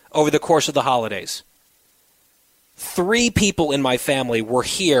household over the course of the holidays. 3 people in my family were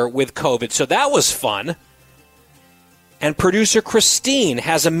here with COVID, so that was fun. And producer Christine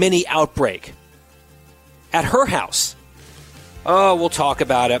has a mini outbreak at her house. Oh, we'll talk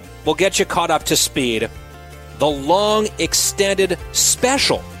about it. We'll get you caught up to speed. The long, extended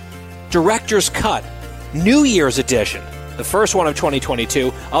special Director's Cut New Year's edition, the first one of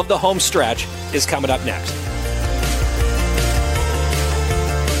 2022 of the home stretch, is coming up next.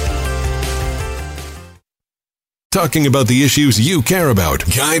 Talking about the issues you care about.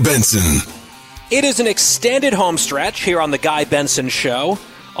 Guy Benson. It is an extended home stretch here on the Guy Benson Show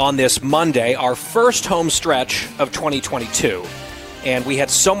on this Monday, our first home stretch of 2022. And we had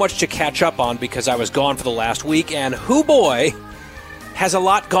so much to catch up on because I was gone for the last week, and hoo boy, has a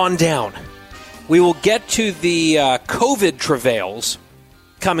lot gone down. We will get to the COVID travails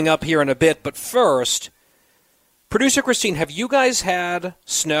coming up here in a bit, but first, producer Christine, have you guys had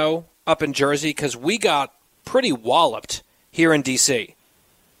snow up in Jersey? Because we got pretty walloped here in D.C.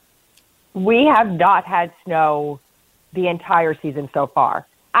 We have not had snow the entire season so far.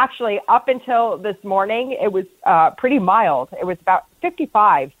 Actually, up until this morning, it was pretty mild. It was about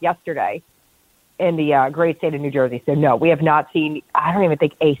 55 yesterday in the great state of New Jersey. So, no, we have not seen, I don't even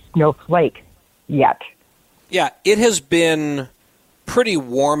think, a snowflake yet. Yeah, it has been pretty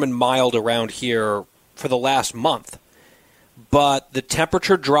warm and mild around here for the last month. But the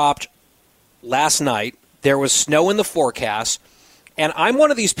temperature dropped last night. There was snow in the forecast. And I'm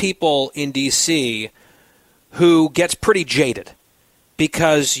one of these people in D.C. who gets pretty jaded.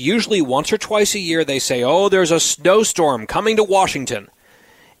 Because usually once or twice a year they say, oh, there's a snowstorm coming to Washington.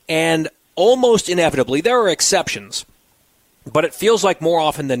 And almost inevitably, there are exceptions, but it feels like more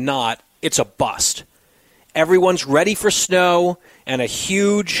often than not, it's a bust. Everyone's ready for snow and a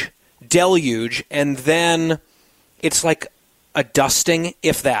huge deluge, and then it's like a dusting,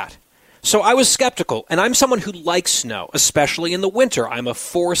 if that. So I was skeptical, and I'm someone who likes snow, especially in the winter. I'm a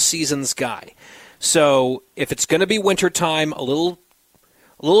 4 seasons guy. So if it's going to be wintertime, a little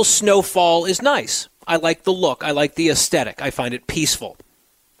snowfall is nice. I like the look. I like the aesthetic. I find it peaceful.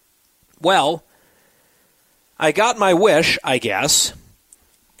 Well, I got my wish, I guess,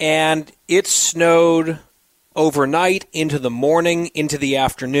 and it snowed overnight into the morning, into the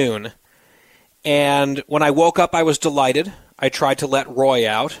afternoon. And when I woke up, I was delighted. I tried to let Roy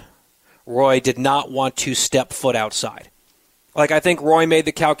out. Roy did not want to step foot outside. Like, I think Roy made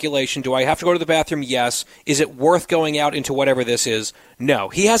the calculation, do I have to go to the bathroom? Yes. Is it worth going out into whatever this is? No.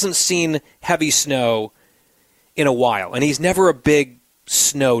 He hasn't seen heavy snow in a while, and he's never a big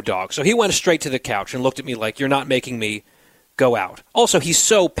snow dog. So he went straight to the couch and looked at me like, you're not making me go out. Also, he's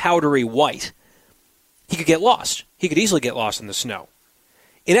so powdery white, he could get lost. He could easily get lost in the snow.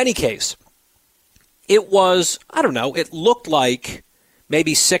 In any case, it was, I don't know, it looked like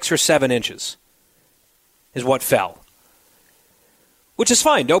maybe 6 or 7 inches is what fell. Which is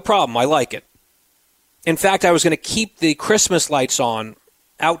fine, no problem. I like it. In fact, I was going to keep the Christmas lights on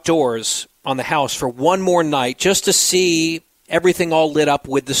outdoors on the house for one more night just to see everything all lit up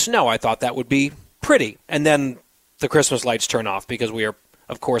with the snow. I thought that would be pretty. And then the Christmas lights turn off because we are,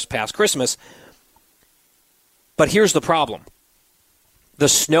 of course, past Christmas. But here's the problem. The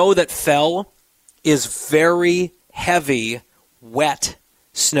snow that fell is very heavy, wet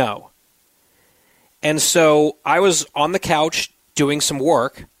snow. And so I was on the couch doing some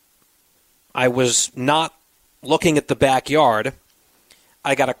work. I was not looking at the backyard.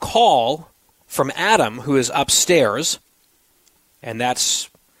 I got a call from Adam, who is upstairs, and that's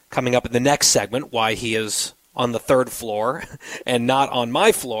coming up in the next segment, why he is on the 3rd floor and not on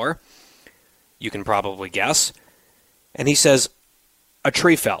my floor. You can probably guess. And he says, a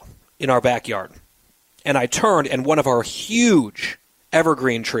tree fell in our backyard. And I turned, and one of our huge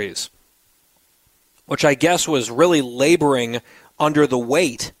evergreen trees, which I guess was really laboring under the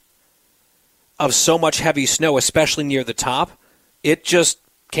weight of so much heavy snow, especially near the top, it just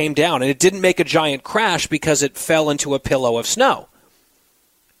came down. And it didn't make a giant crash because it fell into a pillow of snow.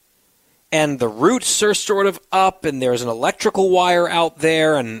 And the roots are sort of up, and there's an electrical wire out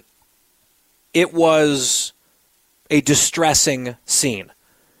there, and it was a distressing scene.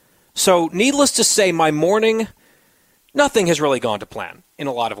 So, needless to say, my morning, nothing has really gone to plan in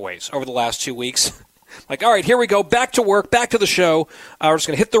a lot of ways over the last 2 weeks. Like, all right, here we go, back to work, back to the show. We're just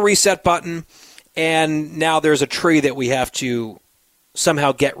going to hit the reset button, and now there's a tree that we have to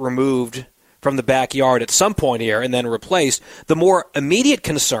somehow get removed from the backyard at some point here and then replaced. The more immediate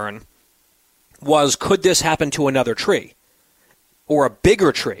concern was, could this happen to another tree or a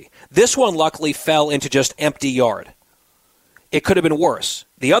bigger tree? This one luckily fell into just empty yard. It could have been worse.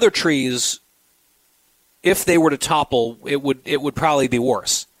 The other trees, if they were to topple, it would probably be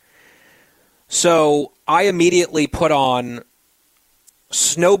worse. So I immediately put on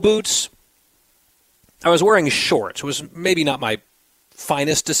snow boots. I was wearing shorts. It was maybe not my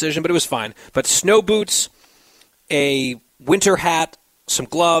finest decision, but it was fine. But snow boots, a winter hat, some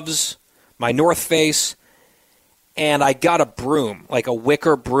gloves, my North Face, and I got a broom, like a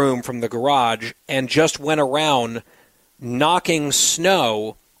wicker broom from the garage, and just went around knocking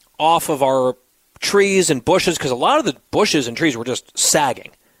snow off of our trees and bushes, because a lot of the bushes and trees were just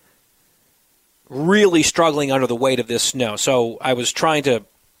sagging, really struggling under the weight of this snow. So I was trying to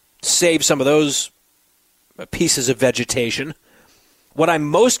save some of those pieces of vegetation. What I'm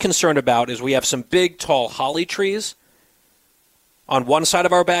most concerned about is we have some big, tall holly trees on one side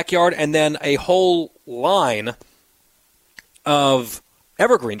of our backyard, and then a whole line of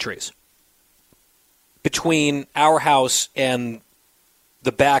evergreen trees between our house and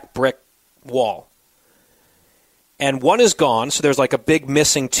the back brick wall. And one is gone, so there's like a big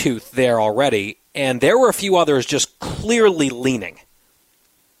missing tooth there already, and there were a few others just clearly leaning.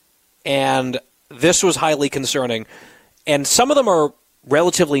 And this was highly concerning. And some of them are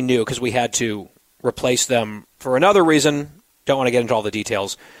relatively new because we had to replace them for another reason. Don't want to get into all the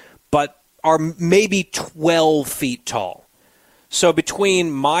details, but are maybe 12 feet tall. So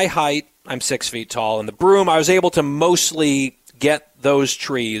between my height, I'm 6 feet tall, and the broom, I was able to mostly get those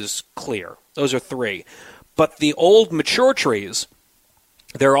trees clear. Those are 3. But the old mature trees,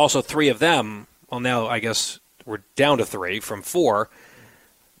 there are also 3 of them. Well, now I guess we're down to 3 from 4.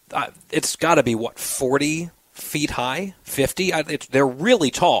 It's got to be, 40 feet high? 50? They're really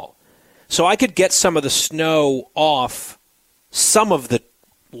tall. So I could get some of the snow off some of the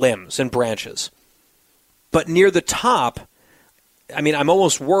limbs and branches. But near the top, I mean, I'm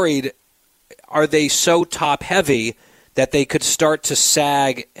almost worried, are they so top heavy that they could start to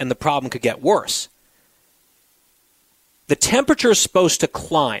sag and the problem could get worse? The temperature is supposed to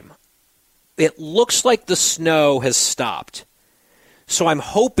climb. It looks like the snow has stopped. So I'm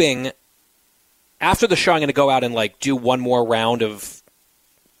hoping after the show I'm going to go out and do one more round of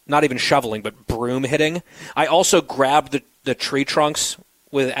not even shoveling, but broom hitting. I also grabbed the tree trunks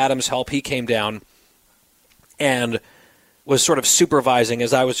with Adam's help. He came down and was sort of supervising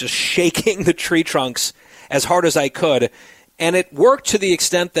as I was just shaking the tree trunks as hard as I could. And it worked to the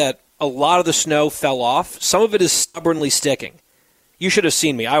extent that a lot of the snow fell off. Some of it is stubbornly sticking. You should have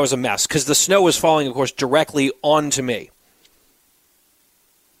seen me. I was a mess because the snow was falling, of course, directly onto me.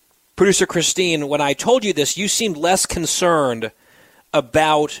 Producer Christine, when I told you this, you seemed less concerned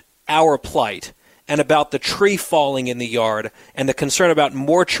about our plight and about the tree falling in the yard and the concern about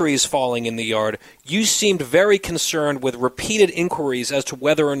more trees falling in the yard. You seemed very concerned with repeated inquiries as to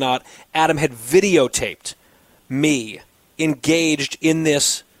whether or not Adam had videotaped me engaged in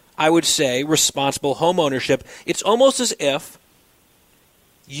this, I would say, responsible home ownership. It's almost as if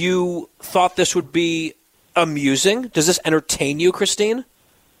you thought this would be amusing. Does this entertain you, Christine?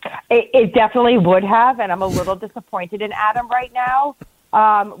 It definitely would have, and I'm a little disappointed in Adam right now.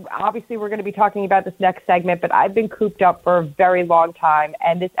 Obviously, we're going to be talking about this next segment, but I've been cooped up for a very long time,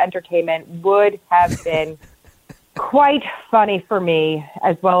 and this entertainment would have been quite funny for me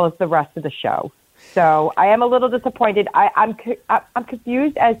as well as the rest of the show. So I am a little disappointed. I'm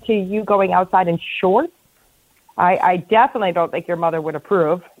confused as to you going outside in shorts. I definitely don't think your mother would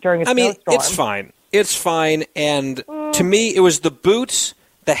approve during a snowstorm. It's fine. It's fine, and to me, it was the boots,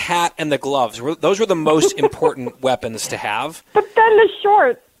 the hat, and the gloves. Those were the most important weapons to have. But then the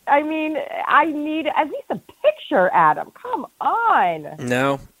shorts. I mean, I need at least a picture, Adam. Come on.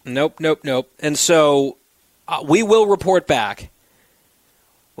 No. Nope. And so we will report back.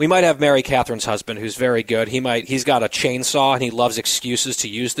 We might have Mary Catherine's husband, who's very good. He's got a chainsaw, and he loves excuses to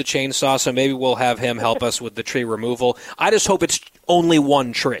use the chainsaw, so maybe we'll have him help us with the tree removal. I just hope it's only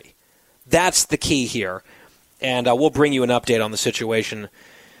one tree. That's the key here. And we'll bring you an update on the situation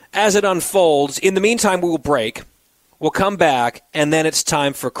as it unfolds. In the meantime, we will break. We'll come back, and then it's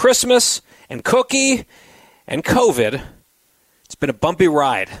time for Christmas and Cookie and COVID. It's been a bumpy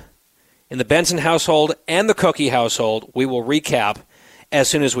ride in the Benson household and the Cookie household. We will recap as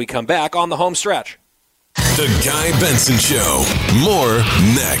soon as we come back on the home stretch. The Guy Benson Show. More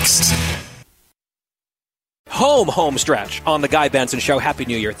next. Home stretch on the Guy Benson Show. Happy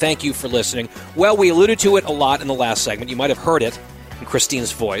New Year. Thank you for listening. Well, we alluded to it a lot in the last segment. You might have heard it in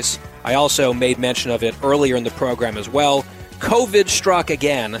Christine's voice. I also made mention of it earlier in the program as well. COVID struck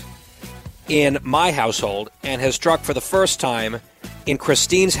again in my household and has struck for the first time in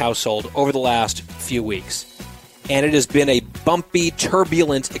Christine's household over the last few weeks. And it has been a bumpy,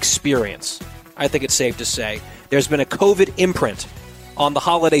 turbulent experience. I think it's safe to say. There's been a COVID imprint on the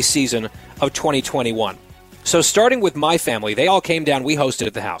holiday season of 2021. So starting with my family, they all came down. We hosted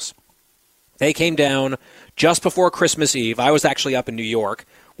at the house. They came down just before Christmas Eve. I was actually up in New York,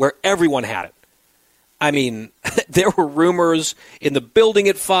 where everyone had it. I mean, there were rumors in the building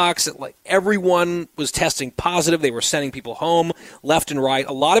at Fox that like everyone was testing positive. They were sending people home left and right.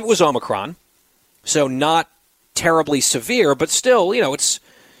 A lot of it was Omicron, so not terribly severe, but still, it's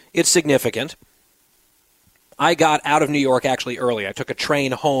significant. I got out of New York actually early. I took a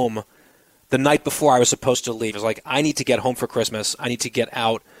train home the night before I was supposed to leave. I was like, I need to get home for Christmas. I need to get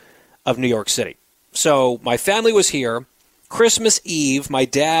out of New York City. So my family was here. Christmas Eve, my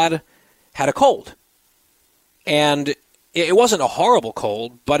dad had a cold. And it wasn't a horrible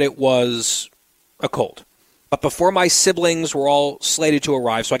cold, but it was a cold. But before my siblings were all slated to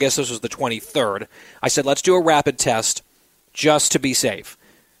arrive, so I guess this was the 23rd, I said, let's do a rapid test just to be safe.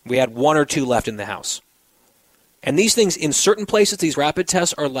 We had one or two left in the house. And these things, in certain places, these rapid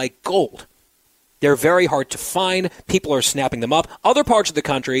tests are like gold. They're very hard to find. People are snapping them up. Other parts of the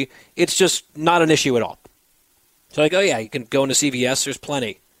country, it's just not an issue at all. So like, oh yeah, you can go into CVS. There's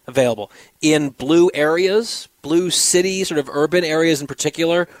plenty available. In blue areas, blue cities, sort of urban areas in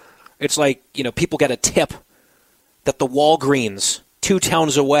particular, it's like, people get a tip that the Walgreens 2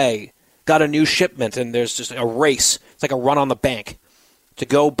 towns away got a new shipment, and there's just a race. It's like a run on the bank to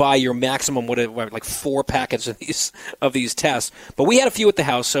go buy your maximum, like 4 packets of these tests. But we had a few at the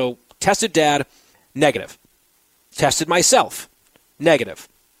house, so tested Dad, negative. Tested myself, negative.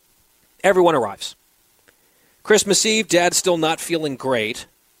 Everyone arrives. Christmas Eve, Dad's still not feeling great.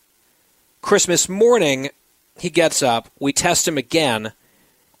 Christmas morning, he gets up, we test him again,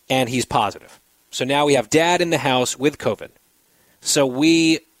 and he's positive. So now we have Dad in the house with COVID. So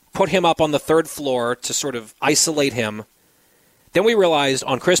we put him up on the 3rd floor to sort of isolate him. Then we realized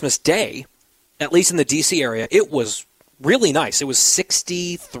on Christmas Day, at least in the D.C. area, it was really nice. It was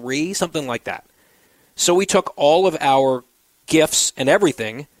 63, something like that. So we took all of our gifts and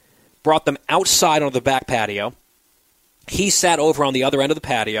everything, brought them outside on the back patio. He sat over on the other end of the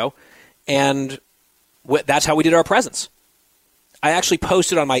patio, and that's how we did our presents. I actually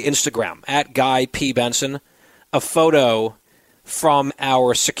posted on my Instagram, at Guy P. Benson, a photo from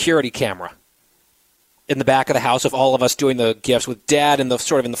our security camera in the back of the house of all of us doing the gifts with Dad in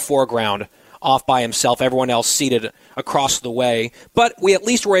the foreground, off by himself, everyone else seated across the way. But we at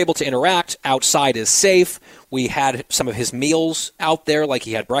least were able to interact. Outside is safe. We had some of his meals out there, like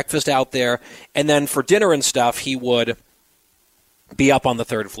he had breakfast out there. And then for dinner and stuff, he would be up on the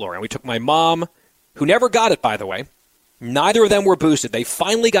 3rd floor. And we took my mom, who never got it, by the way. Neither of them were boosted. They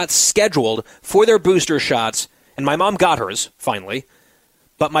finally got scheduled for their booster shots, and my mom got hers, finally.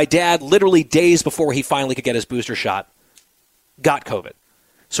 But my dad, literally days before he finally could get his booster shot, got COVID.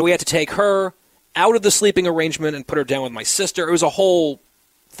 So we had to take her out of the sleeping arrangement and put her down with my sister. It was a whole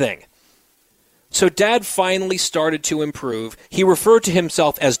thing. So Dad finally started to improve. He referred to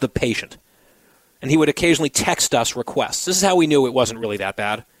himself as the patient, and he would occasionally text us requests. This is how we knew it wasn't really that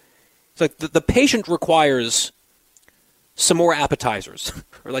bad. It's like the patient requires some more appetizers.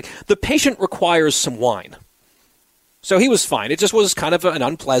 Or like, the patient requires some wine. So he was fine. It just was kind of an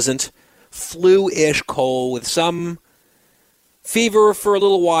unpleasant, flu-ish cold with some fever for a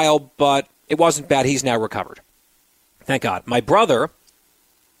little while, but it wasn't bad. He's now recovered. Thank God. My brother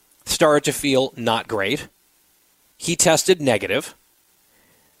started to feel not great. He tested negative.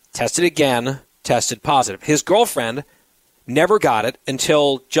 Tested again. Tested positive. His girlfriend never got it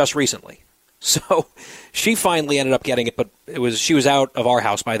until just recently. So she finally ended up getting it, but she was out of our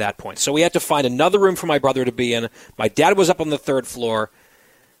house by that point. So we had to find another room for my brother to be in. My dad was up on the 3rd floor.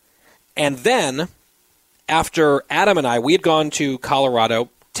 And then, after Adam and I, we had gone to Colorado,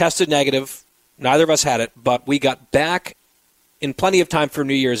 tested negative. Neither of us had it, but we got back in plenty of time for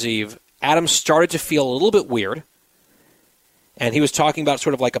New Year's Eve. Adam started to feel a little bit weird. And he was talking about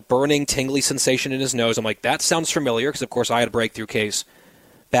sort of like a burning, tingly sensation in his nose. I'm like, that sounds familiar, because, of course, I had a breakthrough case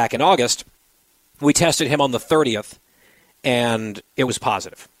back in August. We tested him on the 30th, and it was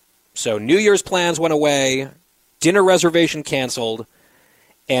positive. So New Year's plans went away, dinner reservation canceled,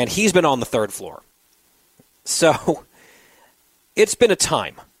 and he's been on the 3rd floor. So it's been a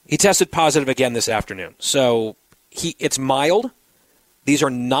time. He tested positive again this afternoon. So it's mild. These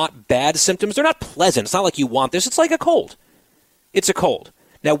are not bad symptoms. They're not pleasant. It's not like you want this. It's like a cold. It's a cold.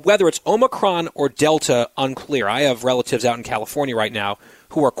 Now, whether it's Omicron or Delta, unclear. I have relatives out in California right now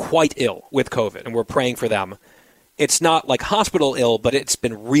who are quite ill with COVID, and we're praying for them. It's not like hospital ill, but it's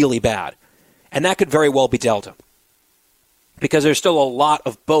been really bad. And that could very well be Delta, because there's still a lot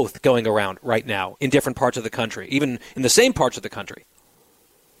of both going around right now in different parts of the country, even in the same parts of the country.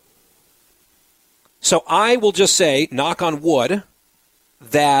 So I will just say, knock on wood,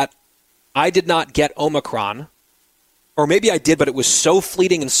 that I did not get Omicron, or maybe I did, but it was so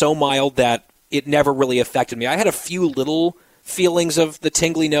fleeting and so mild that it never really affected me. I had a few little feelings of the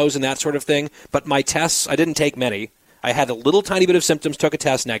tingly nose and that sort of thing, but my tests, I didn't take many. I had a little tiny bit of symptoms, took a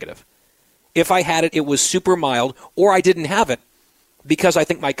test, negative. If I had it, it was super mild, or I didn't have it, because I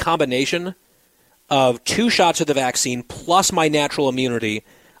think my combination of 2 shots of the vaccine plus my natural immunity,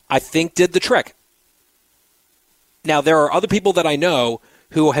 I think did the trick. Now, there are other people that I know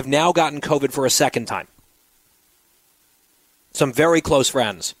who have now gotten COVID for a second time. Some very close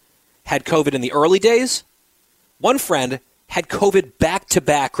friends had COVID in the early days. One friend had COVID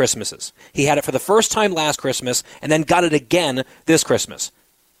back-to-back Christmases. He had it for the first time last Christmas and then got it again this Christmas.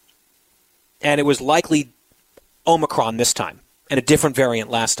 And it was likely Omicron this time and a different variant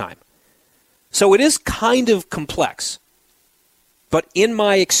last time. So it is kind of complex. But in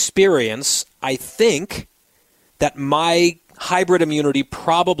my experience, I think that my hybrid immunity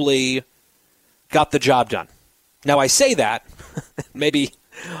probably got the job done. Now, I say that, maybe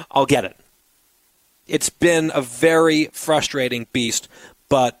I'll get it. It's been a very frustrating beast,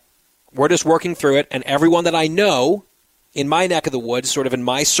 but we're just working through it, and everyone that I know in my neck of the woods, sort of in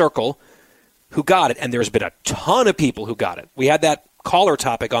my circle, who got it, and there's been a ton of people who got it. We had that caller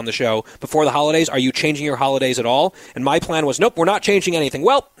topic on the show before the holidays. Are you changing your holidays at all? And my plan was, nope, we're not changing anything.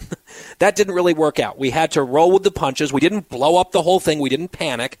 Well, that didn't really work out. We had to roll with the punches. We didn't blow up the whole thing. We didn't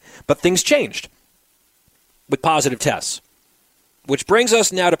panic, but things changed with positive tests. Which brings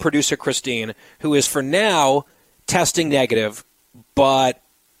us now to producer Christine, who is for now testing negative, but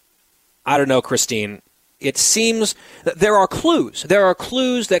I don't know, Christine. It seems that there are clues. There are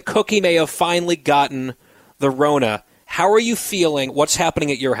clues that Cookie may have finally gotten the Rona. How are you feeling? What's happening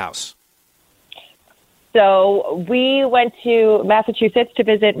at your house? So we went to Massachusetts to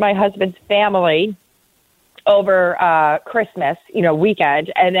visit my husband's family over Christmas,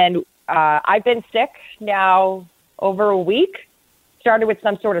 weekend. And then I've been sick now over a week. Started with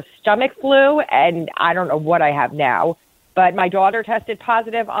some sort of stomach flu, and I don't know what I have now. But my daughter tested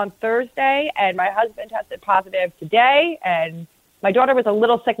positive on Thursday, and my husband tested positive today. And my daughter was a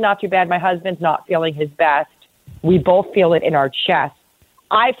little sick, not too bad. My husband's not feeling his best. We both feel it in our chest.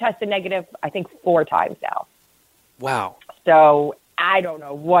 I've tested negative, I think, 4 times now. Wow. So I don't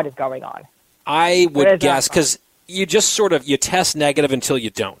know what is going on. I would guess, because you just you test negative until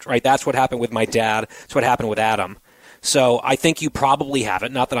you don't, right? That's what happened with my dad. That's what happened with Adam. So I think you probably have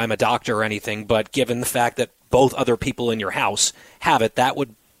it. Not that I'm a doctor or anything, but given the fact that both other people in your house have it, that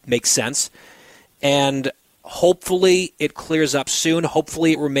would make sense. And hopefully it clears up soon.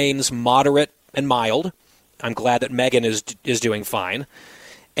 Hopefully it remains moderate and mild. I'm glad that Megan is doing fine.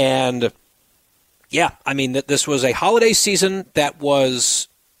 And yeah, I mean, this was a holiday season that was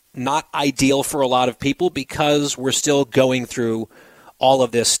not ideal for a lot of people because we're still going through all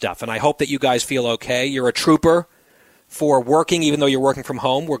of this stuff. And I hope that you guys feel okay. You're a trooper for working, even though you're working from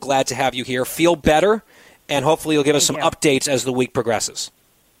home. We're glad to have you here. Feel better, and hopefully you'll give us some updates as the week progresses.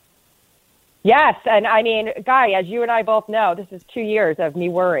 Yes, and I mean, Guy, as you and I both know, this is 2 years of me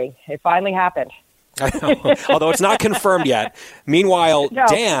worrying. It finally happened. I know, although it's not confirmed yet. Meanwhile, no.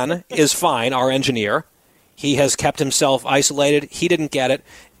 Dan is fine, our engineer. He has kept himself isolated. He didn't get it.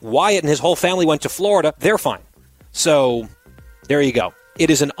 Wyatt and his whole family went to Florida. They're fine. So there you go. It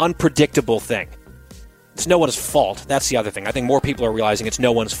is an unpredictable thing. It's no one's fault. That's the other thing. I think more people are realizing it's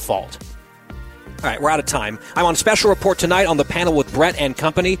no one's fault. All right, we're out of time. I'm on special report tonight on the panel with Brett and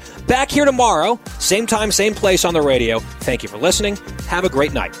company. Back here tomorrow, same time, same place on the radio. Thank you for listening. Have a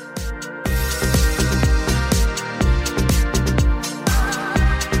great night.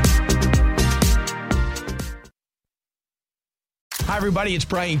 Hi, everybody. It's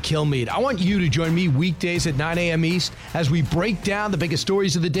Brian Kilmeade. I want you to join me weekdays at 9 a.m. East as we break down the biggest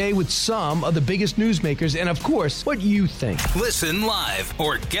stories of the day with some of the biggest newsmakers and, of course, what you think. Listen live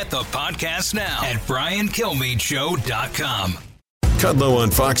or get the podcast now at BrianKilmeadeShow.com. Kudlow on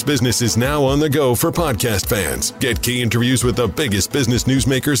Fox Business is now on the go for podcast fans. Get key interviews with the biggest business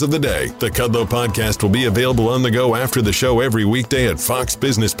newsmakers of the day. The Kudlow Podcast will be available on the go after the show every weekday at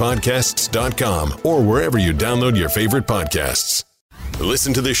foxbusinesspodcasts.com or wherever you download your favorite podcasts.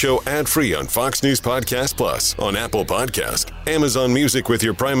 Listen to the show ad-free on Fox News Podcast Plus, on Apple Podcast, Amazon Music with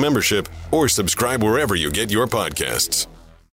your Prime membership, or subscribe wherever you get your podcasts.